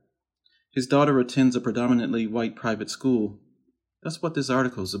daughter. His daughter attends a predominantly white private school. That's what this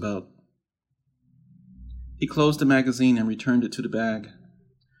article's about. He closed the magazine and returned it to the bag.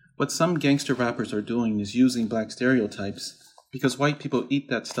 What some gangster rappers are doing is using black stereotypes because white people eat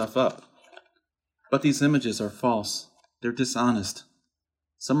that stuff up. But these images are false. They're dishonest.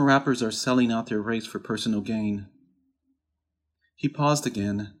 Some rappers are selling out their race for personal gain. He paused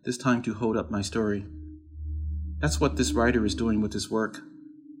again, this time to hold up my story. That's what this writer is doing with his work.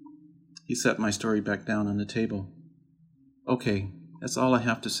 He set my story back down on the table. Okay, that's all I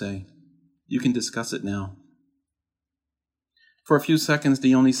have to say. You can discuss it now. For a few seconds,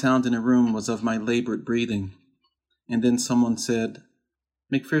 the only sound in the room was of my labored breathing. And then someone said,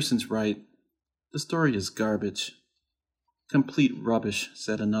 McPherson's right. The story is garbage. Complete rubbish,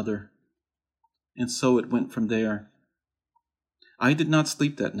 said another. And so it went from there. I did not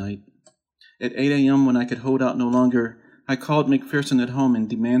sleep that night. At 8 a.m., when I could hold out no longer, I called McPherson at home and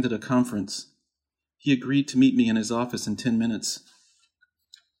demanded a conference. He agreed to meet me in his office in 10 minutes.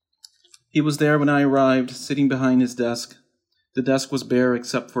 He was there when I arrived, sitting behind his desk. The desk was bare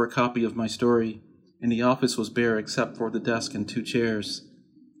except for a copy of my story, and the office was bare except for the desk and 2 chairs.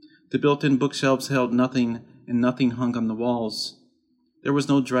 The built-in bookshelves held nothing, and nothing hung on the walls. There was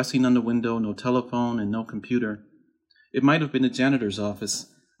no dressing on the window, no telephone, and no computer. It might have been a janitor's office,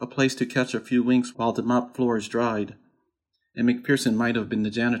 a place to catch a few winks while the mop floors dried, and McPherson might have been the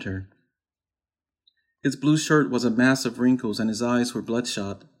janitor. His blue shirt was a mass of wrinkles and his eyes were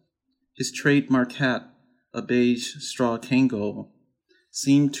bloodshot. His trademark hat, a beige straw Kangol,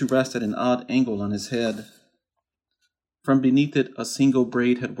 seemed to rest at an odd angle on his head. From beneath it, a single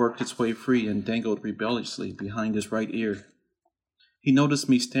braid had worked its way free and dangled rebelliously behind his right ear. He noticed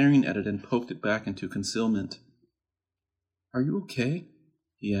me staring at it and poked it back into concealment. "Are you okay?"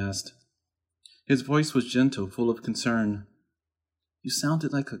 he asked. His voice was gentle, full of concern. "You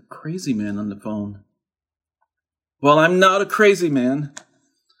sounded like a crazy man on the phone." "Well, I'm not a crazy man."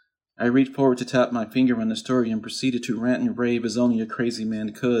 I reached forward to tap my finger on the story and proceeded to rant and rave as only a crazy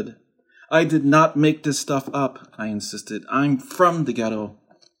man could. "I did not make this stuff up," I insisted. "I'm from the ghetto."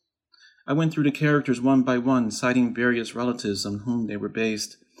 I went through the characters one by one, citing various relatives on whom they were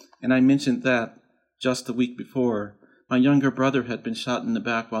based, and I mentioned that, just the week before, My younger brother had been shot in the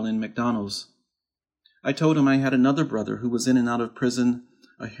back while in McDonald's. I told him I had another brother who was in and out of prison,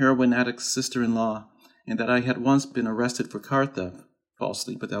 a heroin addict's sister-in-law, and that I had once been arrested for car theft,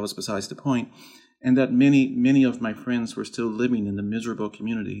 falsely, but that was besides the point, and that many of my friends were still living in the miserable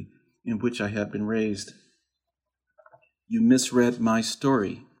community in which I had been raised. You misread my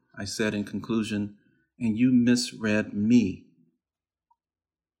story, I said in conclusion, and you misread me.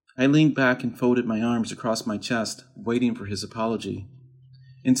 I leaned back and folded my arms across my chest, waiting for his apology.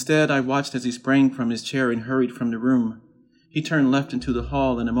 Instead, I watched as he sprang from his chair and hurried from the room. He turned left into the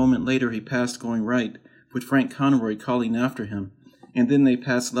hall, and a moment later he passed going right, with Frank Conroy calling after him, and then they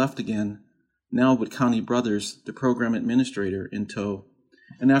passed left again, now with Connie Brothers, the program administrator, in tow.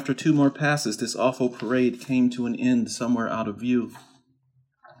 And after 2 more passes, this awful parade came to an end somewhere out of view.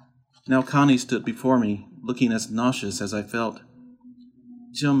 Now Connie stood before me, looking as nauseous as I felt.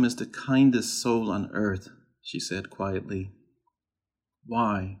 Jim is the kindest soul on earth, she said quietly.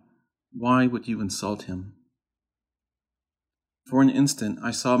 Why would you insult him? For an instant,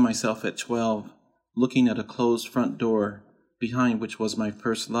 I saw myself at 12, looking at a closed front door, behind which was my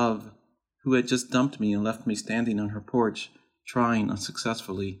first love, who had just dumped me and left me standing on her porch, trying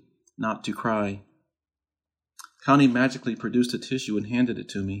unsuccessfully not to cry. Connie magically produced a tissue and handed it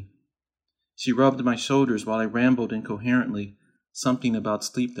to me. She rubbed my shoulders while I rambled incoherently, something about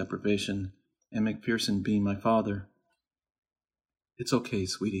sleep deprivation and McPherson being my father. It's okay,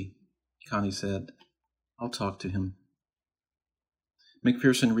 sweetie, Connie said. I'll talk to him.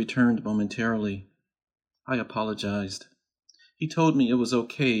 McPherson returned momentarily. I apologized. He told me it was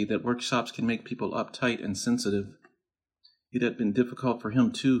okay, that workshops can make people uptight and sensitive. It had been difficult for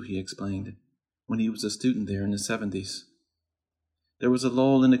him too, he explained, when he was a student there in the 70s. There was a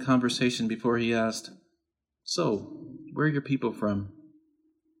lull in the conversation before he asked, So, where are your people from?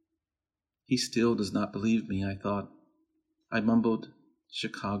 He still does not believe me, I thought. I mumbled,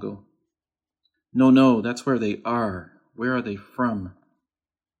 Chicago. No, that's where they are. Where are they from?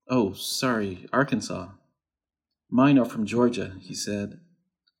 Oh, sorry, Arkansas. Mine are from Georgia, he said.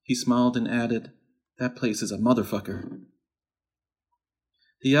 He smiled and added, That place is a motherfucker.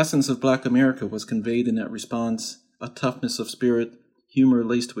 The essence of Black America was conveyed in that response, a toughness of spirit, humor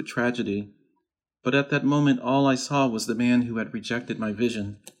laced with tragedy. But at that moment, all I saw was the man who had rejected my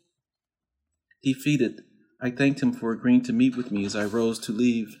vision. Defeated, I thanked him for agreeing to meet with me as I rose to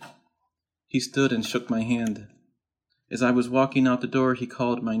leave. He stood and shook my hand. As I was walking out the door, he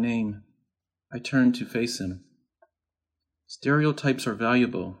called my name. I turned to face him. Stereotypes are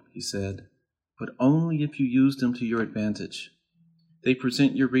valuable, he said, but only if you use them to your advantage. They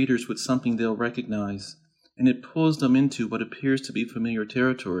present your readers with something they'll recognize, and it pulls them into what appears to be familiar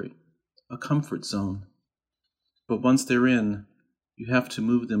territory, a comfort zone. But once they're in, you have to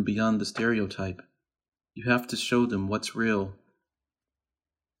move them beyond the stereotype. You have to show them what's real.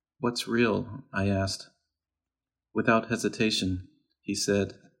 What's real? I asked. Without hesitation, he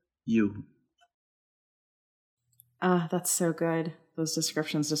said, You. That's so good. Those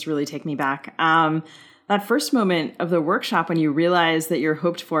descriptions just really take me back. That first moment of the workshop when you realize that your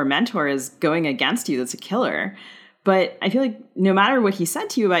hoped-for mentor is going against you, that's a killer. But I feel like no matter what he said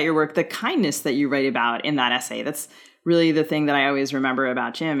to you about your work, the kindness that you write about in that essay, that's really the thing that I always remember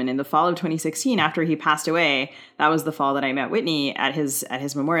about Jim. And in the fall of 2016, after he passed away, that was the fall that I met Whitney at his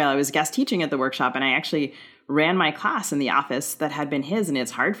memorial. I was guest teaching at the workshop, and I actually ran my class in the office that had been his. And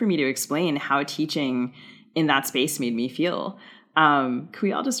it's hard for me to explain how teaching in that space made me feel. Can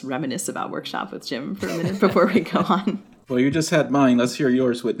we all just reminisce about workshop with Jim for a minute before we go on? Well, you just had mine. Let's hear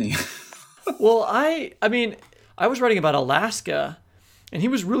yours, Whitney. Well, I mean, I was writing about Alaska, and he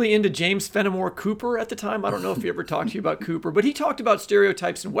was really into James Fenimore Cooper at the time. I don't know if he ever talked to you about Cooper, but he talked about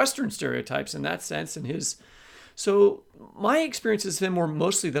stereotypes and Western stereotypes in that sense. And so my experiences with him were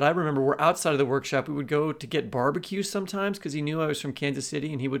mostly that I remember were outside of the workshop. We would go to get barbecue sometimes because he knew I was from Kansas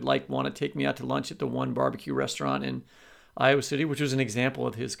City, and he would want to take me out to lunch at the one barbecue restaurant in Iowa City, which was an example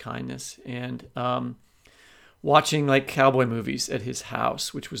of his kindness. And watching cowboy movies at his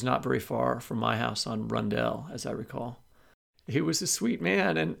house, which was not very far from my house on Rundell, as I recall. He was a sweet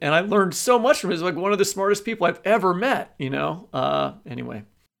man, and I learned so much from him. He was one of the smartest people I've ever met, Anyway.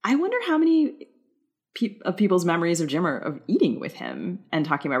 I wonder how many of people's memories of Jim are of eating with him and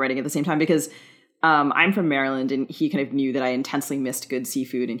talking about writing at the same time, because I'm from Maryland, and he kind of knew that I intensely missed good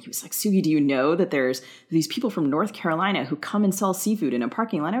seafood. And he was like, Sugi, do you know that there's these people from North Carolina who come and sell seafood in a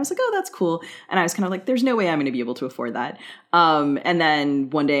parking lot? I was like, oh, that's cool. And I was kind of like, there's no way I'm going to be able to afford that. And then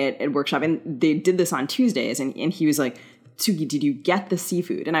one day at workshop, and they did this on Tuesdays, and he was like, Sugi, did you get the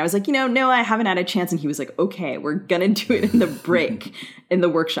seafood? And I was like, no, I haven't had a chance. And he was like, okay, we're going to do it in the break in the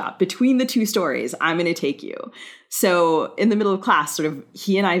workshop. Between the two stories, I'm going to take you. So in the middle of class, sort of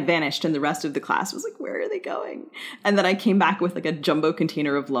he and I vanished and the rest of the class was like, where are they going? And then I came back with like a jumbo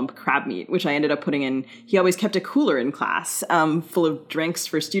container of lump crab meat, which I ended up putting in. He always kept a cooler in class full of drinks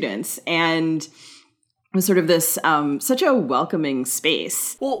for students. And was sort of this such a welcoming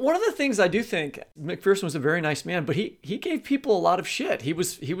space. Well, one of the things I do think, McPherson was a very nice man, but he gave people a lot of shit. He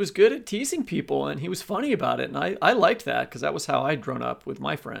was good at teasing people, and he was funny about it, and I liked that because that was how I'd grown up with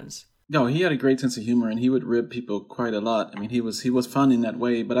my friends. No, he had a great sense of humor, and he would rib people quite a lot. I mean, he was fun in that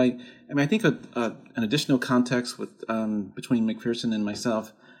way. But I think an additional context with between McPherson and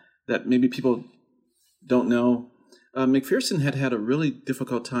myself that maybe people don't know. McPherson had a really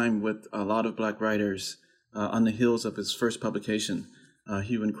difficult time with a lot of Black writers on the heels of his first publication,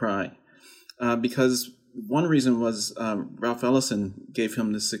 Hue and Cry, because one reason was Ralph Ellison gave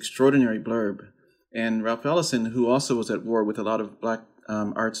him this extraordinary blurb, and Ralph Ellison, who also was at war with a lot of Black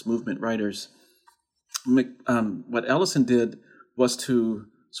arts movement writers, what Ellison did was to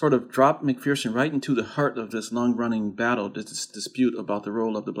sort of drop McPherson right into the heart of this long-running battle, this dispute about the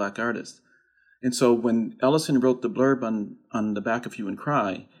role of the Black artist. And so when Ellison wrote the blurb on the back of Hue and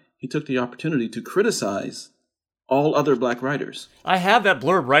Cry, he took the opportunity to criticize all other Black writers. I have that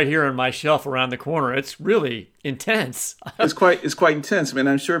blurb right here on my shelf around the corner. It's really intense. It's quite intense. I mean,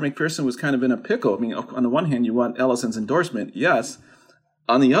 I'm sure McPherson was kind of in a pickle. I mean, on the one hand, you want Ellison's endorsement, yes.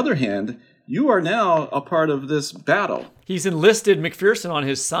 On the other hand, you are now a part of this battle. He's enlisted McPherson on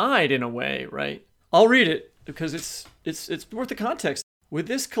his side in a way, right? I'll read it because it's worth the context. With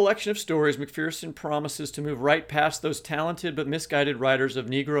this collection of stories, McPherson promises to move right past those talented but misguided writers of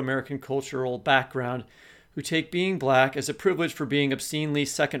Negro American cultural background who take being Black as a privilege for being obscenely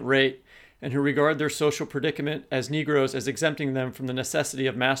second-rate and who regard their social predicament as Negroes as exempting them from the necessity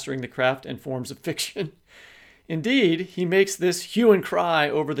of mastering the craft and forms of fiction. Indeed, he makes this hue and cry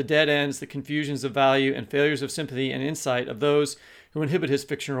over the dead ends, the confusions of value, and failures of sympathy and insight of those who inhabit his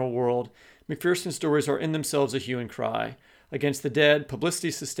fictional world. McPherson's stories are in themselves a hue and cry against the dead,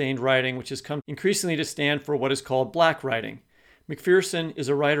 publicity-sustained writing, which has come increasingly to stand for what is called Black writing. McPherson is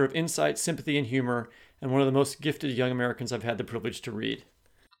a writer of insight, sympathy, and humor, and one of the most gifted young Americans I've had the privilege to read.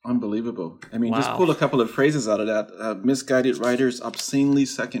 Unbelievable. I mean, Wow. Just pull a couple of phrases out of that. Misguided writers, obscenely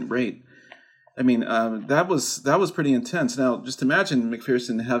second-rate. I mean, that was pretty intense. Now, just imagine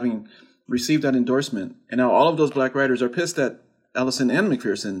McPherson having received that endorsement, and now all of those Black writers are pissed at Ellison and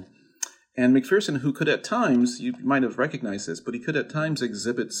McPherson. And McPherson, who could at times, you might have recognized this, but he could at times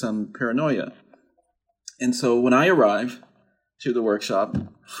exhibit some paranoia. And so when I arrive to the workshop,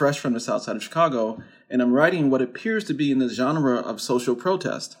 fresh from the south side of Chicago, and I'm writing what appears to be in the genre of social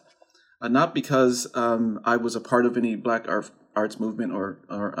protest, not because I was a part of any Black arts movement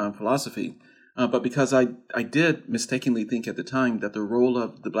or philosophy, but because I did mistakenly think at the time that the role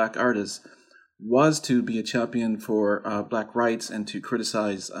of the Black artist was to be a champion for Black rights and to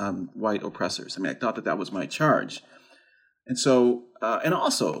criticize white oppressors. I mean, I thought that was my charge. And so, and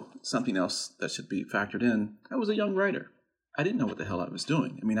also something else that should be factored in, I was a young writer. I didn't know what the hell I was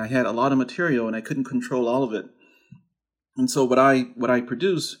doing. I mean, I had a lot of material and I couldn't control all of it. And so what I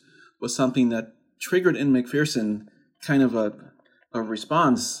produced was something that triggered in McPherson kind of a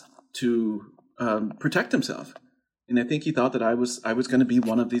response to protect himself. And I think he thought that I was going to be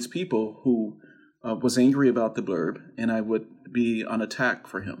one of these people who was angry about the blurb, and I would be on attack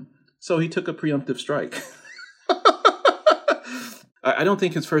for him. So he took a preemptive strike. I don't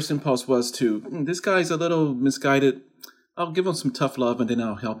think his first impulse was to, this guy's a little misguided. I'll give him some tough love and then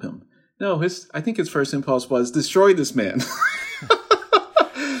I'll help him. No, I think his first impulse was destroy this man.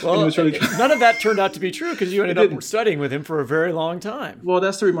 Well, none of that turned out to be true because you ended up studying with him for a very long time. Well,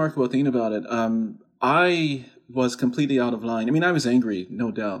 that's the remarkable thing about it. I was completely out of line. I mean, I was angry,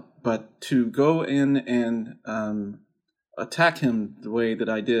 no doubt. But to go in and attack him the way that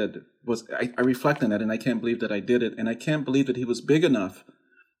I did was, I reflect on that and I can't believe that I did it. And I can't believe that he was big enough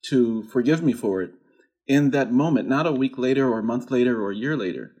to forgive me for it in that moment, not a week later or a month later or a year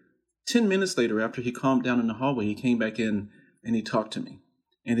later. 10 minutes later, after he calmed down in the hallway, he came back in and he talked to me.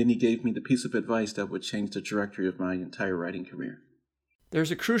 And then he gave me the piece of advice that would change the trajectory of my entire writing career. There's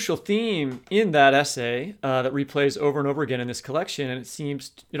a crucial theme in that essay that replays over and over again in this collection, and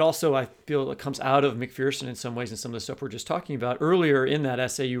it also, I feel, it comes out of McPherson in some ways and some of the stuff we're just talking about. Earlier in that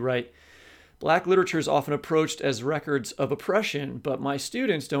essay, you write, Black literature is often approached as records of oppression, but my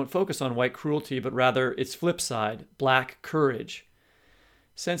students don't focus on white cruelty, but rather its flip side, Black courage.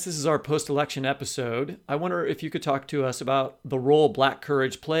 Since this is our post-election episode, I wonder if you could talk to us about the role Black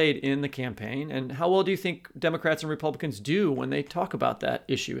courage played in the campaign, and how well do you think Democrats and Republicans do when they talk about that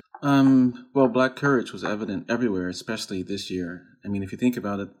issue? Well, Black courage was evident everywhere, especially this year. I mean, if you think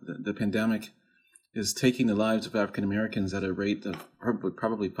about it, the pandemic is taking the lives of African Americans at a rate of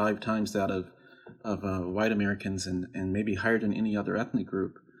probably 5 times that of white Americans, and maybe higher than any other ethnic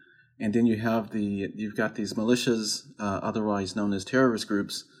group. And then you've got these militias, otherwise known as terrorist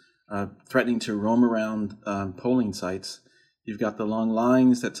groups, threatening to roam around polling sites. You've got the long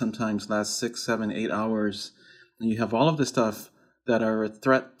lines that sometimes last 6, 7, 8 hours. And you have all of the stuff that are a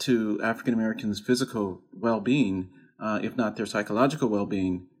threat to African Americans' physical well-being, if not their psychological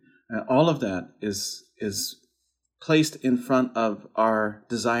well-being. All of that is placed in front of our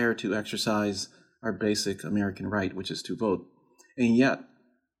desire to exercise our basic American right, which is to vote. And yet,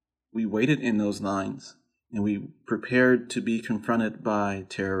 we waited in those lines, and we prepared to be confronted by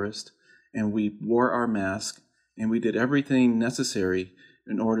terrorists, and we wore our mask, and we did everything necessary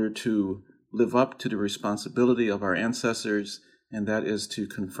in order to live up to the responsibility of our ancestors, and that is to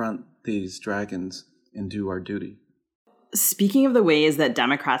confront these dragons and do our duty. Speaking of the ways that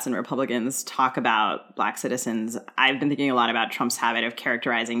Democrats and Republicans talk about Black citizens, I've been thinking a lot about Trump's habit of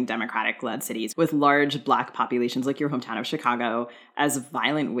characterizing Democratic-led cities with large Black populations like your hometown of Chicago as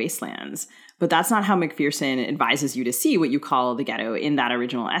violent wastelands. But that's not how McPherson advises you to see what you call the ghetto in that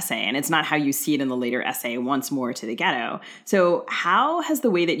original essay. And it's not how you see it in the later essay, Once More to the Ghetto. So how has the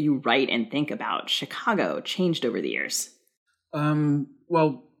way that you write and think about Chicago changed over the years?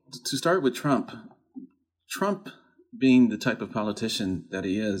 Well, to start with Trump, being the type of politician that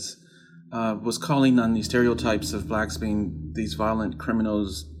he is, was calling on these stereotypes of Blacks being these violent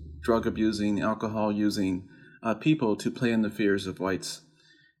criminals, drug-abusing, alcohol-using people to play in the fears of whites.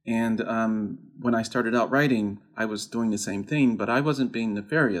 And when I started out writing, I was doing the same thing, but I wasn't being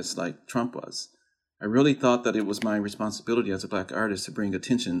nefarious like Trump was. I really thought that it was my responsibility as a Black artist to bring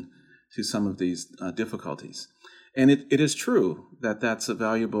attention to some of these difficulties. And it is true that that's a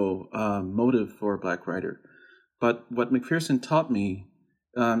valuable motive for a Black writer. But what McPherson taught me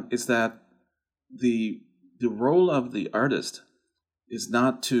is that the role of the artist is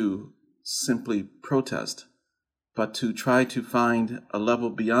not to simply protest, but to try to find a level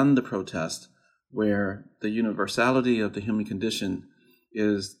beyond the protest where the universality of the human condition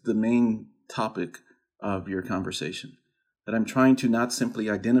is the main topic of your conversation. That I'm trying to not simply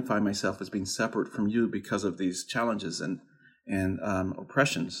identify myself as being separate from you because of these challenges and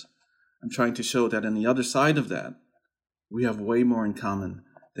oppressions. I'm trying to show that on the other side of that, we have way more in common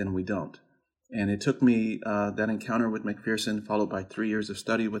than we don't. And it took me that encounter with McPherson, followed by 3 years of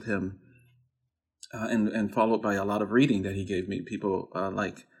study with him, and followed by a lot of reading that he gave me, people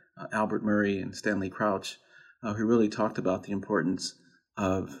like Albert Murray and Stanley Crouch, who really talked about the importance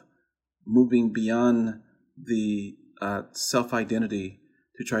of moving beyond the self-identity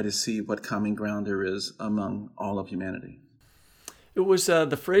to try to see what common ground there is among all of humanity. It was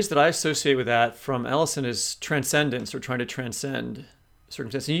the phrase that I associate with that from Ellison is transcendence, or trying to transcend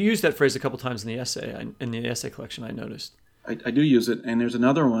circumstance. And you used that phrase a couple times in the essay collection, I noticed. I do use it, and there's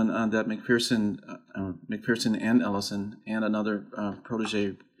another one that McPherson and Ellison and another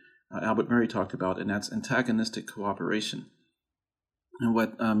protege, Albert Murray, talked about, and that's antagonistic cooperation. And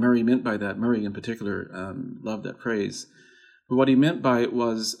what Murray meant by that, Murray in particular loved that phrase, but what he meant by it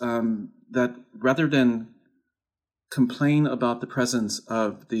was that rather than complain about the presence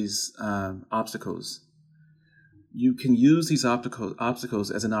of these obstacles, you can use these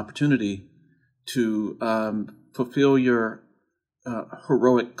obstacles as an opportunity to fulfill your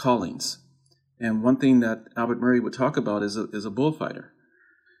heroic callings. And one thing that Albert Murray would talk about is a bullfighter,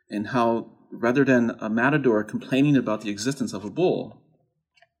 and how rather than a matador complaining about the existence of a bull,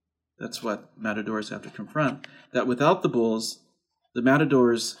 that's what matadors have to confront, that without the bulls, the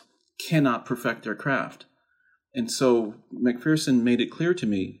matadors cannot perfect their craft. And so McPherson made it clear to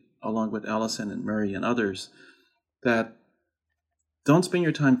me, along with Ellison and Murray and others, that don't spend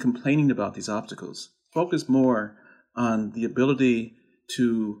your time complaining about these obstacles. Focus more on the ability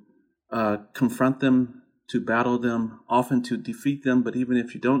to confront them, to battle them, often to defeat them, but even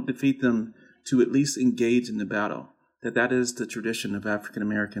if you don't defeat them, to at least engage in the battle. That is the tradition of African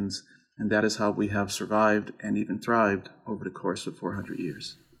Americans, and that is how we have survived and even thrived over the course of 400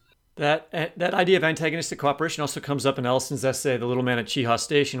 years. That idea of antagonistic cooperation also comes up in Ellison's essay, The Little Man at Chehaw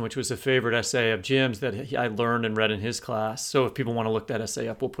Station, which was a favorite essay of Jim's that I learned and read in his class. So if people want to look that essay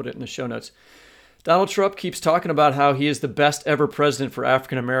up, we'll put it in the show notes. Donald Trump keeps talking about how he is the best ever president for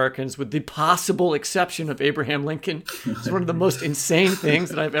African Americans, with the possible exception of Abraham Lincoln. It's one of the most insane things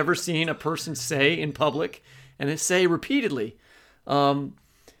that I've ever seen a person say in public, and say repeatedly.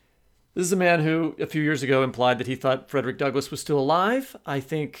 This is a man who a few years ago implied that he thought Frederick Douglass was still alive. I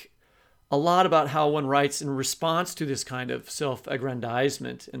think a lot about how one writes in response to this kind of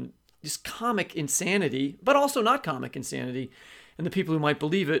self-aggrandizement and just comic insanity, but also not comic insanity, and the people who might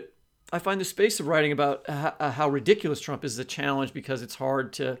believe it. I find the space of writing about how ridiculous Trump is a challenge because it's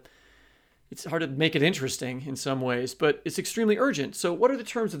hard to make it interesting in some ways, but it's extremely urgent. So what are the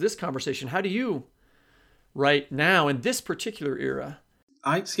terms of this conversation? How do you write now in this particular era?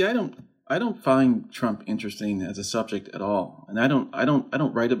 I don't find Trump interesting as a subject at all, and I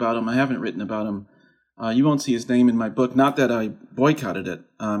don't write about him. I haven't written about him. You won't see his name in my book. Not that I boycotted it.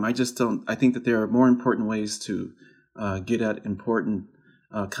 I just don't. I think that there are more important ways to get at important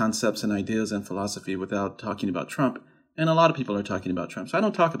concepts and ideas and philosophy without talking about Trump. And a lot of people are talking about Trump, so I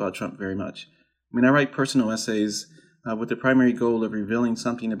don't talk about Trump very much. I mean, I write personal essays with the primary goal of revealing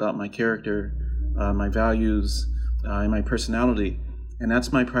something about my character, my values, and my personality. And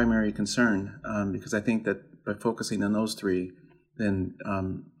that's my primary concern, because I think that by focusing on those three, then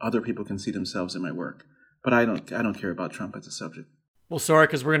other people can see themselves in my work. But I don't care about Trump as a subject. Well, sorry,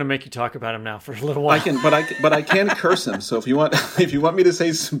 because we're going to make you talk about him now for a little while. But I can curse him. So if you want me to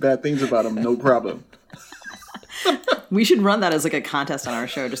say some bad things about him, no problem. We should run that as like a contest on our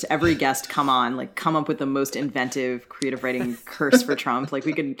show. Just every guest come up with the most inventive, creative writing curse for Trump. Like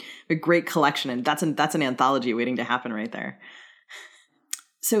we could a great collection, and that's an anthology waiting to happen right there.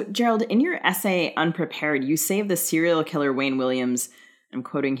 So, Jerald, in your essay, Unprepared, you say of the serial killer Wayne Williams, I'm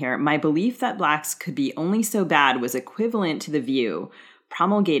quoting here, "My belief that blacks could be only so bad was equivalent to the view,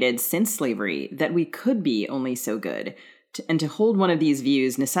 promulgated since slavery, that we could be only so good. And to hold one of these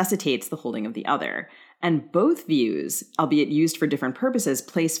views necessitates the holding of the other. And both views, albeit used for different purposes,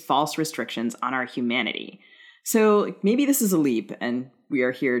 place false restrictions on our humanity." So maybe this is a leap, and we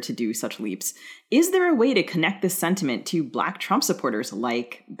are here to do such leaps. Is there a way to connect this sentiment to Black Trump supporters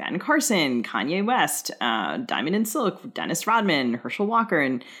like Ben Carson, Kanye West, Diamond and Silk, Dennis Rodman, Herschel Walker,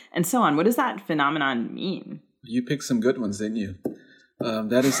 and so on? What does that phenomenon mean? You picked some good ones, didn't you?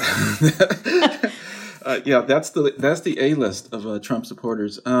 That is, yeah. That's the A-list of Trump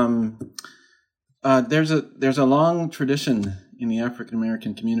supporters. There's a long tradition in the African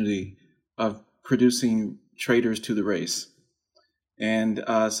American community of producing traitors to the race. And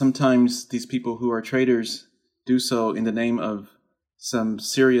sometimes these people who are traitors do so in the name of some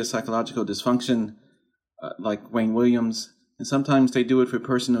serious psychological dysfunction, like Wayne Williams. And sometimes they do it for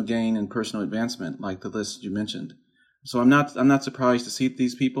personal gain and personal advancement, like the list you mentioned. So I'm not surprised to see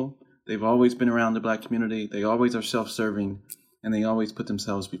these people. They've always been around the Black community. They always are self-serving, and they always put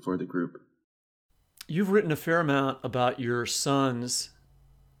themselves before the group. You've written a fair amount about your sons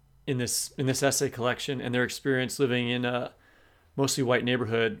in this essay collection and their experience living in a mostly white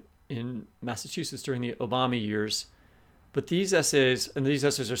neighborhood in Massachusetts during the Obama years. But these essays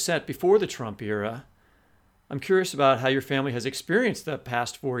are set before the Trump era. I'm curious about how your family has experienced the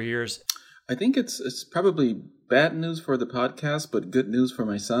past 4 years. I think it's probably bad news for the podcast, but good news for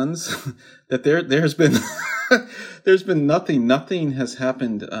my sons that there's been nothing has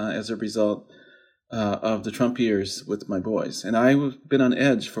happened as a result of the Trump years with my boys. And I've been on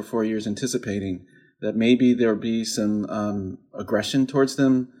edge for 4 years anticipating that maybe there'll be some aggression towards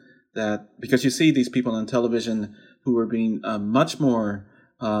them, that because you see these people on television who are being much more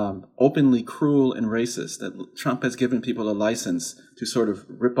openly cruel and racist, that Trump has given people a license to sort of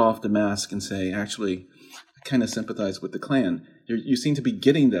rip off the mask and say, actually, I kind of sympathize with the Klan. You seem to be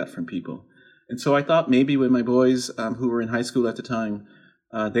getting that from people. And so I thought maybe when my boys, who were in high school at the time,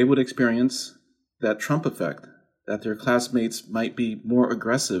 they would experience that Trump effect, that their classmates might be more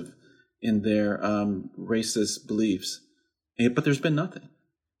aggressive in their racist beliefs. But there's been nothing.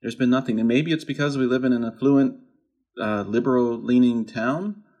 There's been nothing. And maybe it's because we live in an affluent, liberal-leaning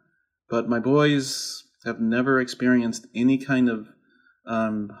town, but my boys have never experienced any kind of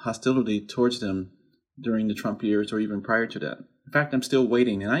hostility towards them during the Trump years or even prior to that. In fact, I'm still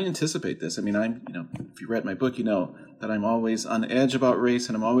waiting, and I anticipate this. I mean, if you read my book, you know that I'm always on edge about race,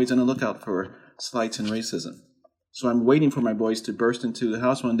 and I'm always on the lookout for slights and racism. So I'm waiting for my boys to burst into the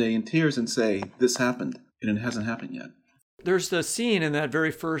house one day in tears and say, this happened, and it hasn't happened yet. There's the scene in that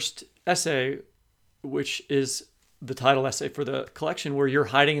very first essay, which is the title essay for the collection, where you're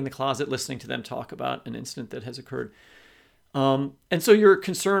hiding in the closet listening to them talk about an incident that has occurred. And so you're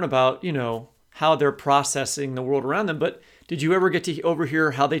concerned about, how they're processing the world around them. But did you ever get to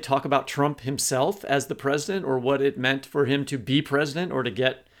overhear how they talk about Trump himself as the president, or what it meant for him to be president or to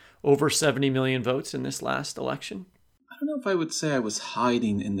get over 70 million votes in this last election? I don't know if I would say I was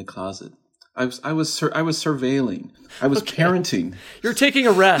hiding in the closet. I was surveilling. I was parenting. You're taking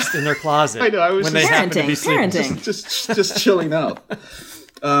a rest in their closet. I know. I was when they happen to be sleeping. Parenting. Just chilling out.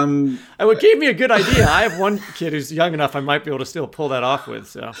 It gave me a good idea. I have one kid who's young enough I might be able to still pull that off with.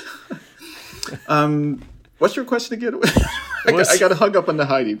 So, what's your question again? I got hung up on the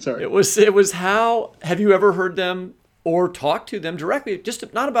hiding. Sorry. It was how have you ever heard them or talked to them directly?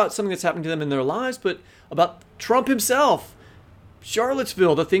 Just not about something that's happening to them in their lives, but about Trump himself,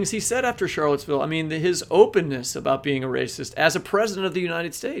 Charlottesville, the things he said after Charlottesville. I mean, his openness about being a racist as a president of the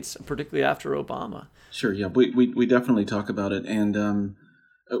United States, particularly after Obama. Sure. Yeah, we definitely talk about it, and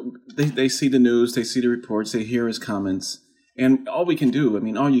they see the news, they see the reports, they hear his comments, and all we can do,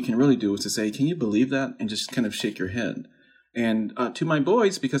 all you can really do is to say, "Can you believe that?" and just kind of shake your head. And to my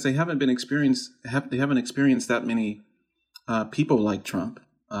boys, because they haven't experienced that many people like Trump,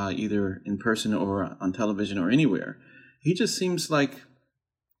 either in person or on television or anywhere. He just seems like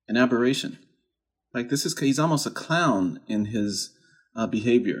an aberration. Like he's almost a clown in his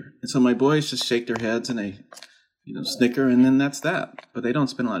behavior. And so my boys just shake their heads and they, snicker, and then that's that. But they don't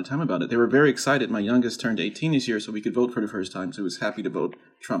spend a lot of time about it. They were very excited. My youngest turned 18 this year, so we could vote for the first time. So he was happy to vote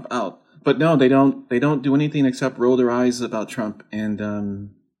Trump out. But no, they don't do anything except roll their eyes about Trump, and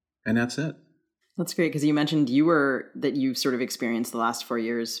that's it. That's great, because you mentioned you sort of experienced the last 4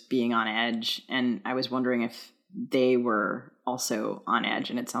 years being on edge, and I was wondering if they were also on edge,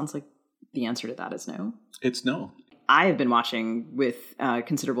 and it sounds like the answer to that is no. It's no. I have been watching with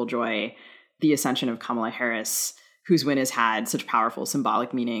considerable joy the ascension of Kamala Harris, whose win has had such powerful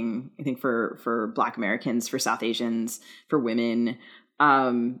symbolic meaning, I think, for Black Americans, for South Asians, for women.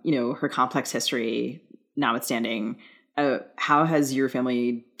 Her complex history notwithstanding. How has your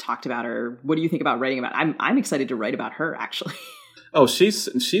family talked about her? What do you think about writing about? I'm excited to write about her, actually. Oh, she's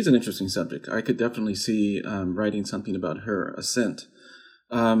an interesting subject. I could definitely see writing something about her ascent.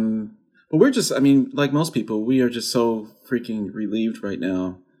 But we're just, like most people, we are just so freaking relieved right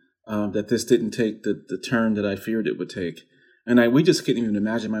now that this didn't take the turn that I feared it would take. And we just couldn't even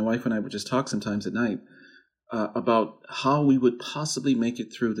imagine. My wife and I would just talk sometimes at night about how we would possibly make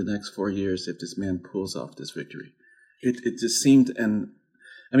it through the next 4 years if this man pulls off this victory. It just seemed, and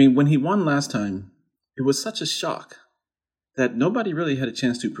when he won last time, it was such a shock that nobody really had a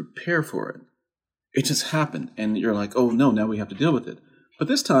chance to prepare for it. It just happened, and you're like, oh no, now we have to deal with it. But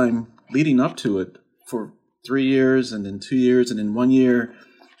this time, leading up to it for 3 years, and then 2 years, and then 1 year,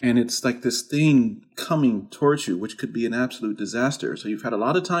 and it's like this thing coming towards you, which could be an absolute disaster. So you've had a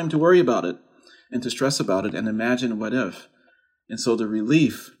lot of time to worry about it, and to stress about it, and imagine what if. And so the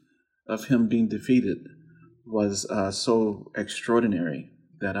relief of him being defeated was so extraordinary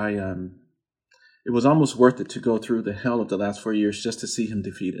that it was almost worth it to go through the hell of the last 4 years just to see him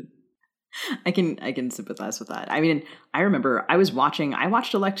defeated. I can sympathize with that. I remember I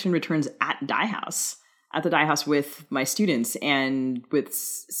watched election returns at the Dye House with my students and with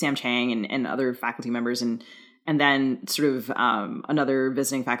Sam Chang and other faculty members, and then sort of another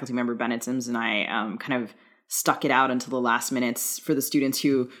visiting faculty member, Bennett Sims, and I kind of stuck it out until the last minutes for the students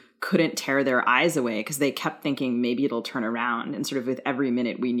who couldn't tear their eyes away because they kept thinking maybe it'll turn around. And sort of with every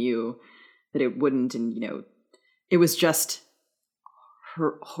minute we knew that it wouldn't. And, it was just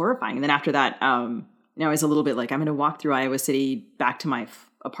horrifying. And then after that, I was a little bit like, I'm going to walk through Iowa City back to my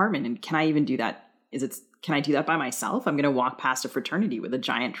apartment. And can I even do that? Can I do that by myself? I'm going to walk past a fraternity with a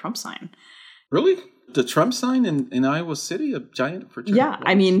giant Trump sign. Really? The Trump sign in Iowa City? A giant fraternity?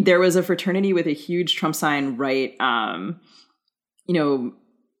 Yeah. There was a fraternity with a huge Trump sign right,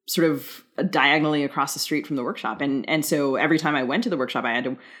 sort of diagonally across the street from the workshop. And so every time I went to the workshop, I had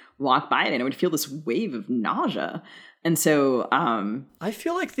to walk by it and I would feel this wave of nausea. And so I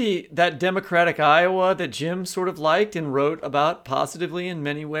feel like that Democratic Iowa that Jim sort of liked and wrote about positively in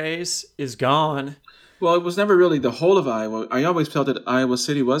many ways is gone. Well, it was never really the whole of Iowa. I always felt that Iowa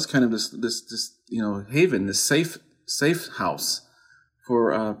City was kind of this haven, this safe house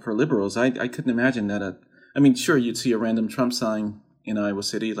for liberals. I couldn't imagine that. Sure, you'd see a random Trump sign in Iowa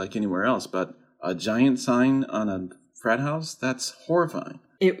City like anywhere else, but a giant sign on a frat house, that's horrifying.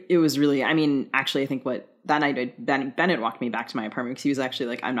 It was really, actually, I think that night Bennett walked me back to my apartment because he was actually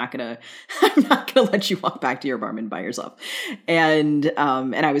like, I'm not gonna let you walk back to your apartment by yourself. And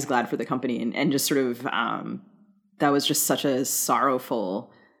I was glad for the company and just sort of, that was just such a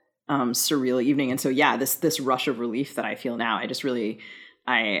sorrowful, surreal evening. And so, yeah, this rush of relief that I feel now, I just really,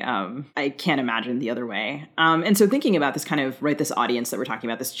 I can't imagine the other way. And so thinking about this kind of, this audience that we're talking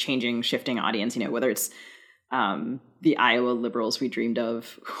about, this changing, shifting audience, whether it's the Iowa liberals we dreamed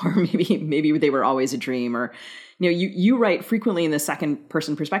of, or maybe they were always a dream, or, you write frequently in the second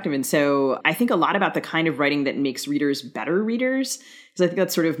person perspective. And so I think a lot about the kind of writing that makes readers better readers, because I think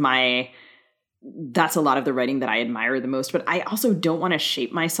that's sort of my that's a lot of the writing that I admire the most. But I also don't want to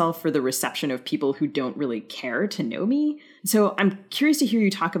shape myself for the reception of people who don't really care to know me. So I'm curious to hear you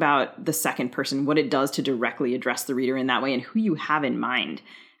talk about the second person, what it does to directly address the reader in that way, and who you have in mind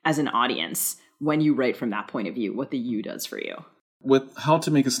as an audience when you write from that point of view, what the you does for you. With How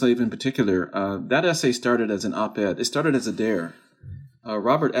to Make a Slave in particular, that essay started as an op-ed. It started as a dare.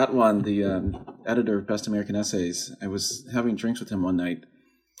 Robert Atwan, the editor of Best American Essays, I was having drinks with him one night,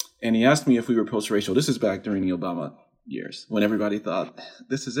 and he asked me if we were post-racial. This is back during the Obama years, when everybody thought,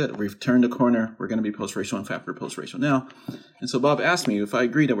 this is it. We've turned a corner. We're going to be post-racial. In fact, we're post-racial now. And so Bob asked me if I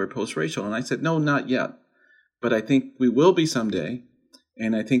agreed that we're post-racial, and I said, no, not yet. But I think we will be someday,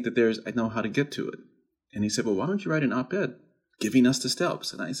 and I think that I know how to get to it. And he said, well, why don't you write an op-ed giving us the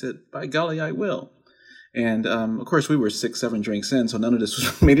steps? And I said, by golly, I will. And of course, we were 6-7 drinks in, so none of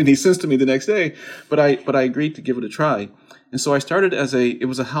this made any sense to me the next day. But I agreed to give it a try. And so I started it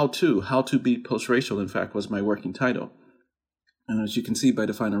was a how to be post-racial, in fact, was my working title. And as you can see by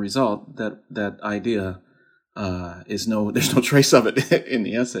the final result, that idea there's no trace of it in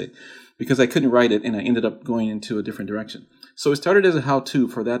the essay, because I couldn't write it and I ended up going into a different direction. So it started as a how-to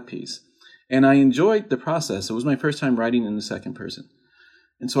for that piece. And I enjoyed the process. It was my first time writing in the second person.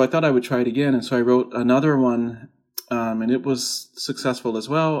 And so I thought I would try it again. And so I wrote another one, and it was successful as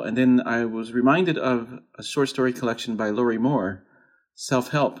well. And then I was reminded of a short story collection by Lori Moore,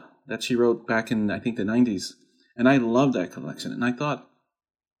 Self-Help, that she wrote back in, I think, the 90s. And I loved that collection. And I thought,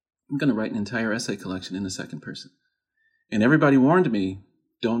 I'm going to write an entire essay collection in the second person. And everybody warned me,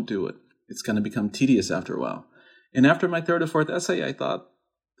 don't do it. It's going to become tedious after a while. And after my third or fourth essay, I thought,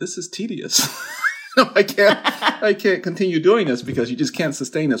 this is tedious. I can't continue doing this, because you just can't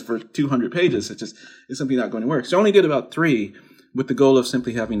sustain this for 200 pages. It's simply not going to work. So I only did about 3 with the goal of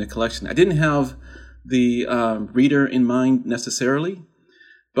simply having a collection. I didn't have the reader in mind necessarily,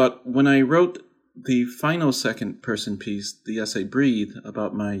 but when I wrote the final second person piece, the essay Breathe,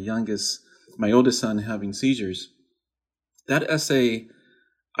 about my oldest son having seizures, that essay,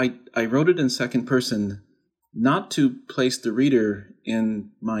 I wrote it in second person, not to place the reader in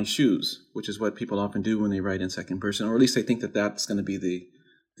my shoes, which is what people often do when they write in second person, or at least they think that that's going to be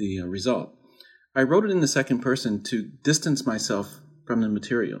the result. I wrote it in the second person to distance myself from the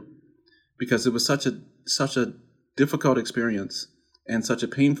material, because it was such a difficult experience and such a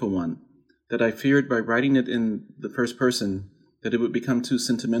painful one that I feared by writing it in the first person that it would become too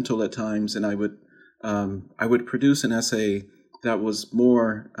sentimental at times, and I would produce an essay that was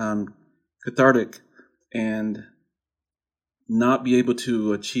more cathartic and not be able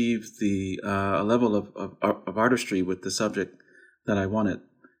to achieve the level of artistry with the subject that I wanted.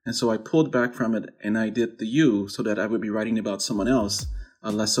 And so I pulled back from it, and I did the you, so that I would be writing about someone else,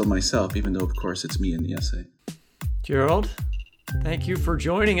 less so myself, even though, of course, it's me in the essay. Jerald, thank you for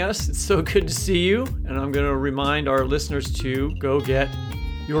joining us. It's so good to see you. And I'm going to remind our listeners to go get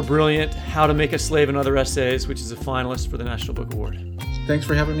your brilliant How to Make a Slave and Other Essays, which is a finalist for the National Book Award. Thanks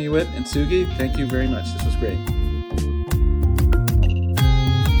for having me, Whit, and Sugi. Thank you very much. This was great.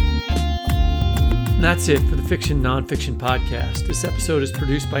 And that's it for the Fiction Nonfiction Podcast. This episode is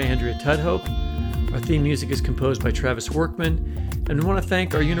produced by Andrea Tudhope. Our theme music is composed by Travis Workman. And we want to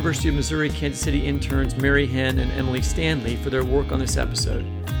thank our University of Missouri Kansas City interns Mary Henn and Emily Stanley for their work on this episode.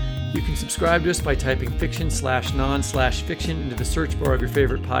 You can subscribe to us by typing fiction/non/fiction into the search bar of your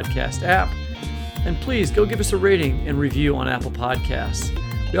favorite podcast app. And please go give us a rating and review on Apple Podcasts.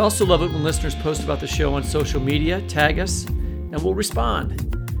 We also love it when listeners post about the show on social media, tag us, and we'll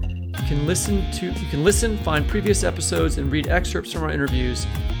respond. You can listen, find previous episodes, and read excerpts from our interviews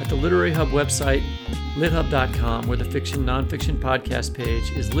at the Literary Hub website, lithub.com, where the Fiction Nonfiction Podcast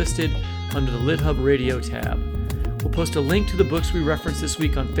page is listed under the LitHub Radio tab. We'll post a link to the books we referenced this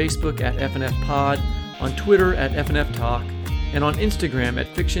week on Facebook at FNFPod, on Twitter at FNFTalk, and on Instagram at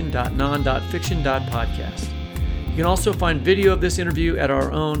fiction.non.fiction.podcast. You can also find video of this interview at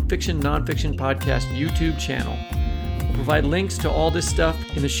our own Fiction Nonfiction Podcast YouTube channel. We'll provide links to all this stuff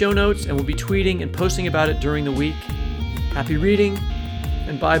in the show notes, and we'll be tweeting and posting about it during the week. Happy reading,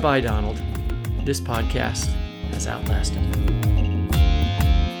 and bye-bye, Donald. This podcast has outlasted.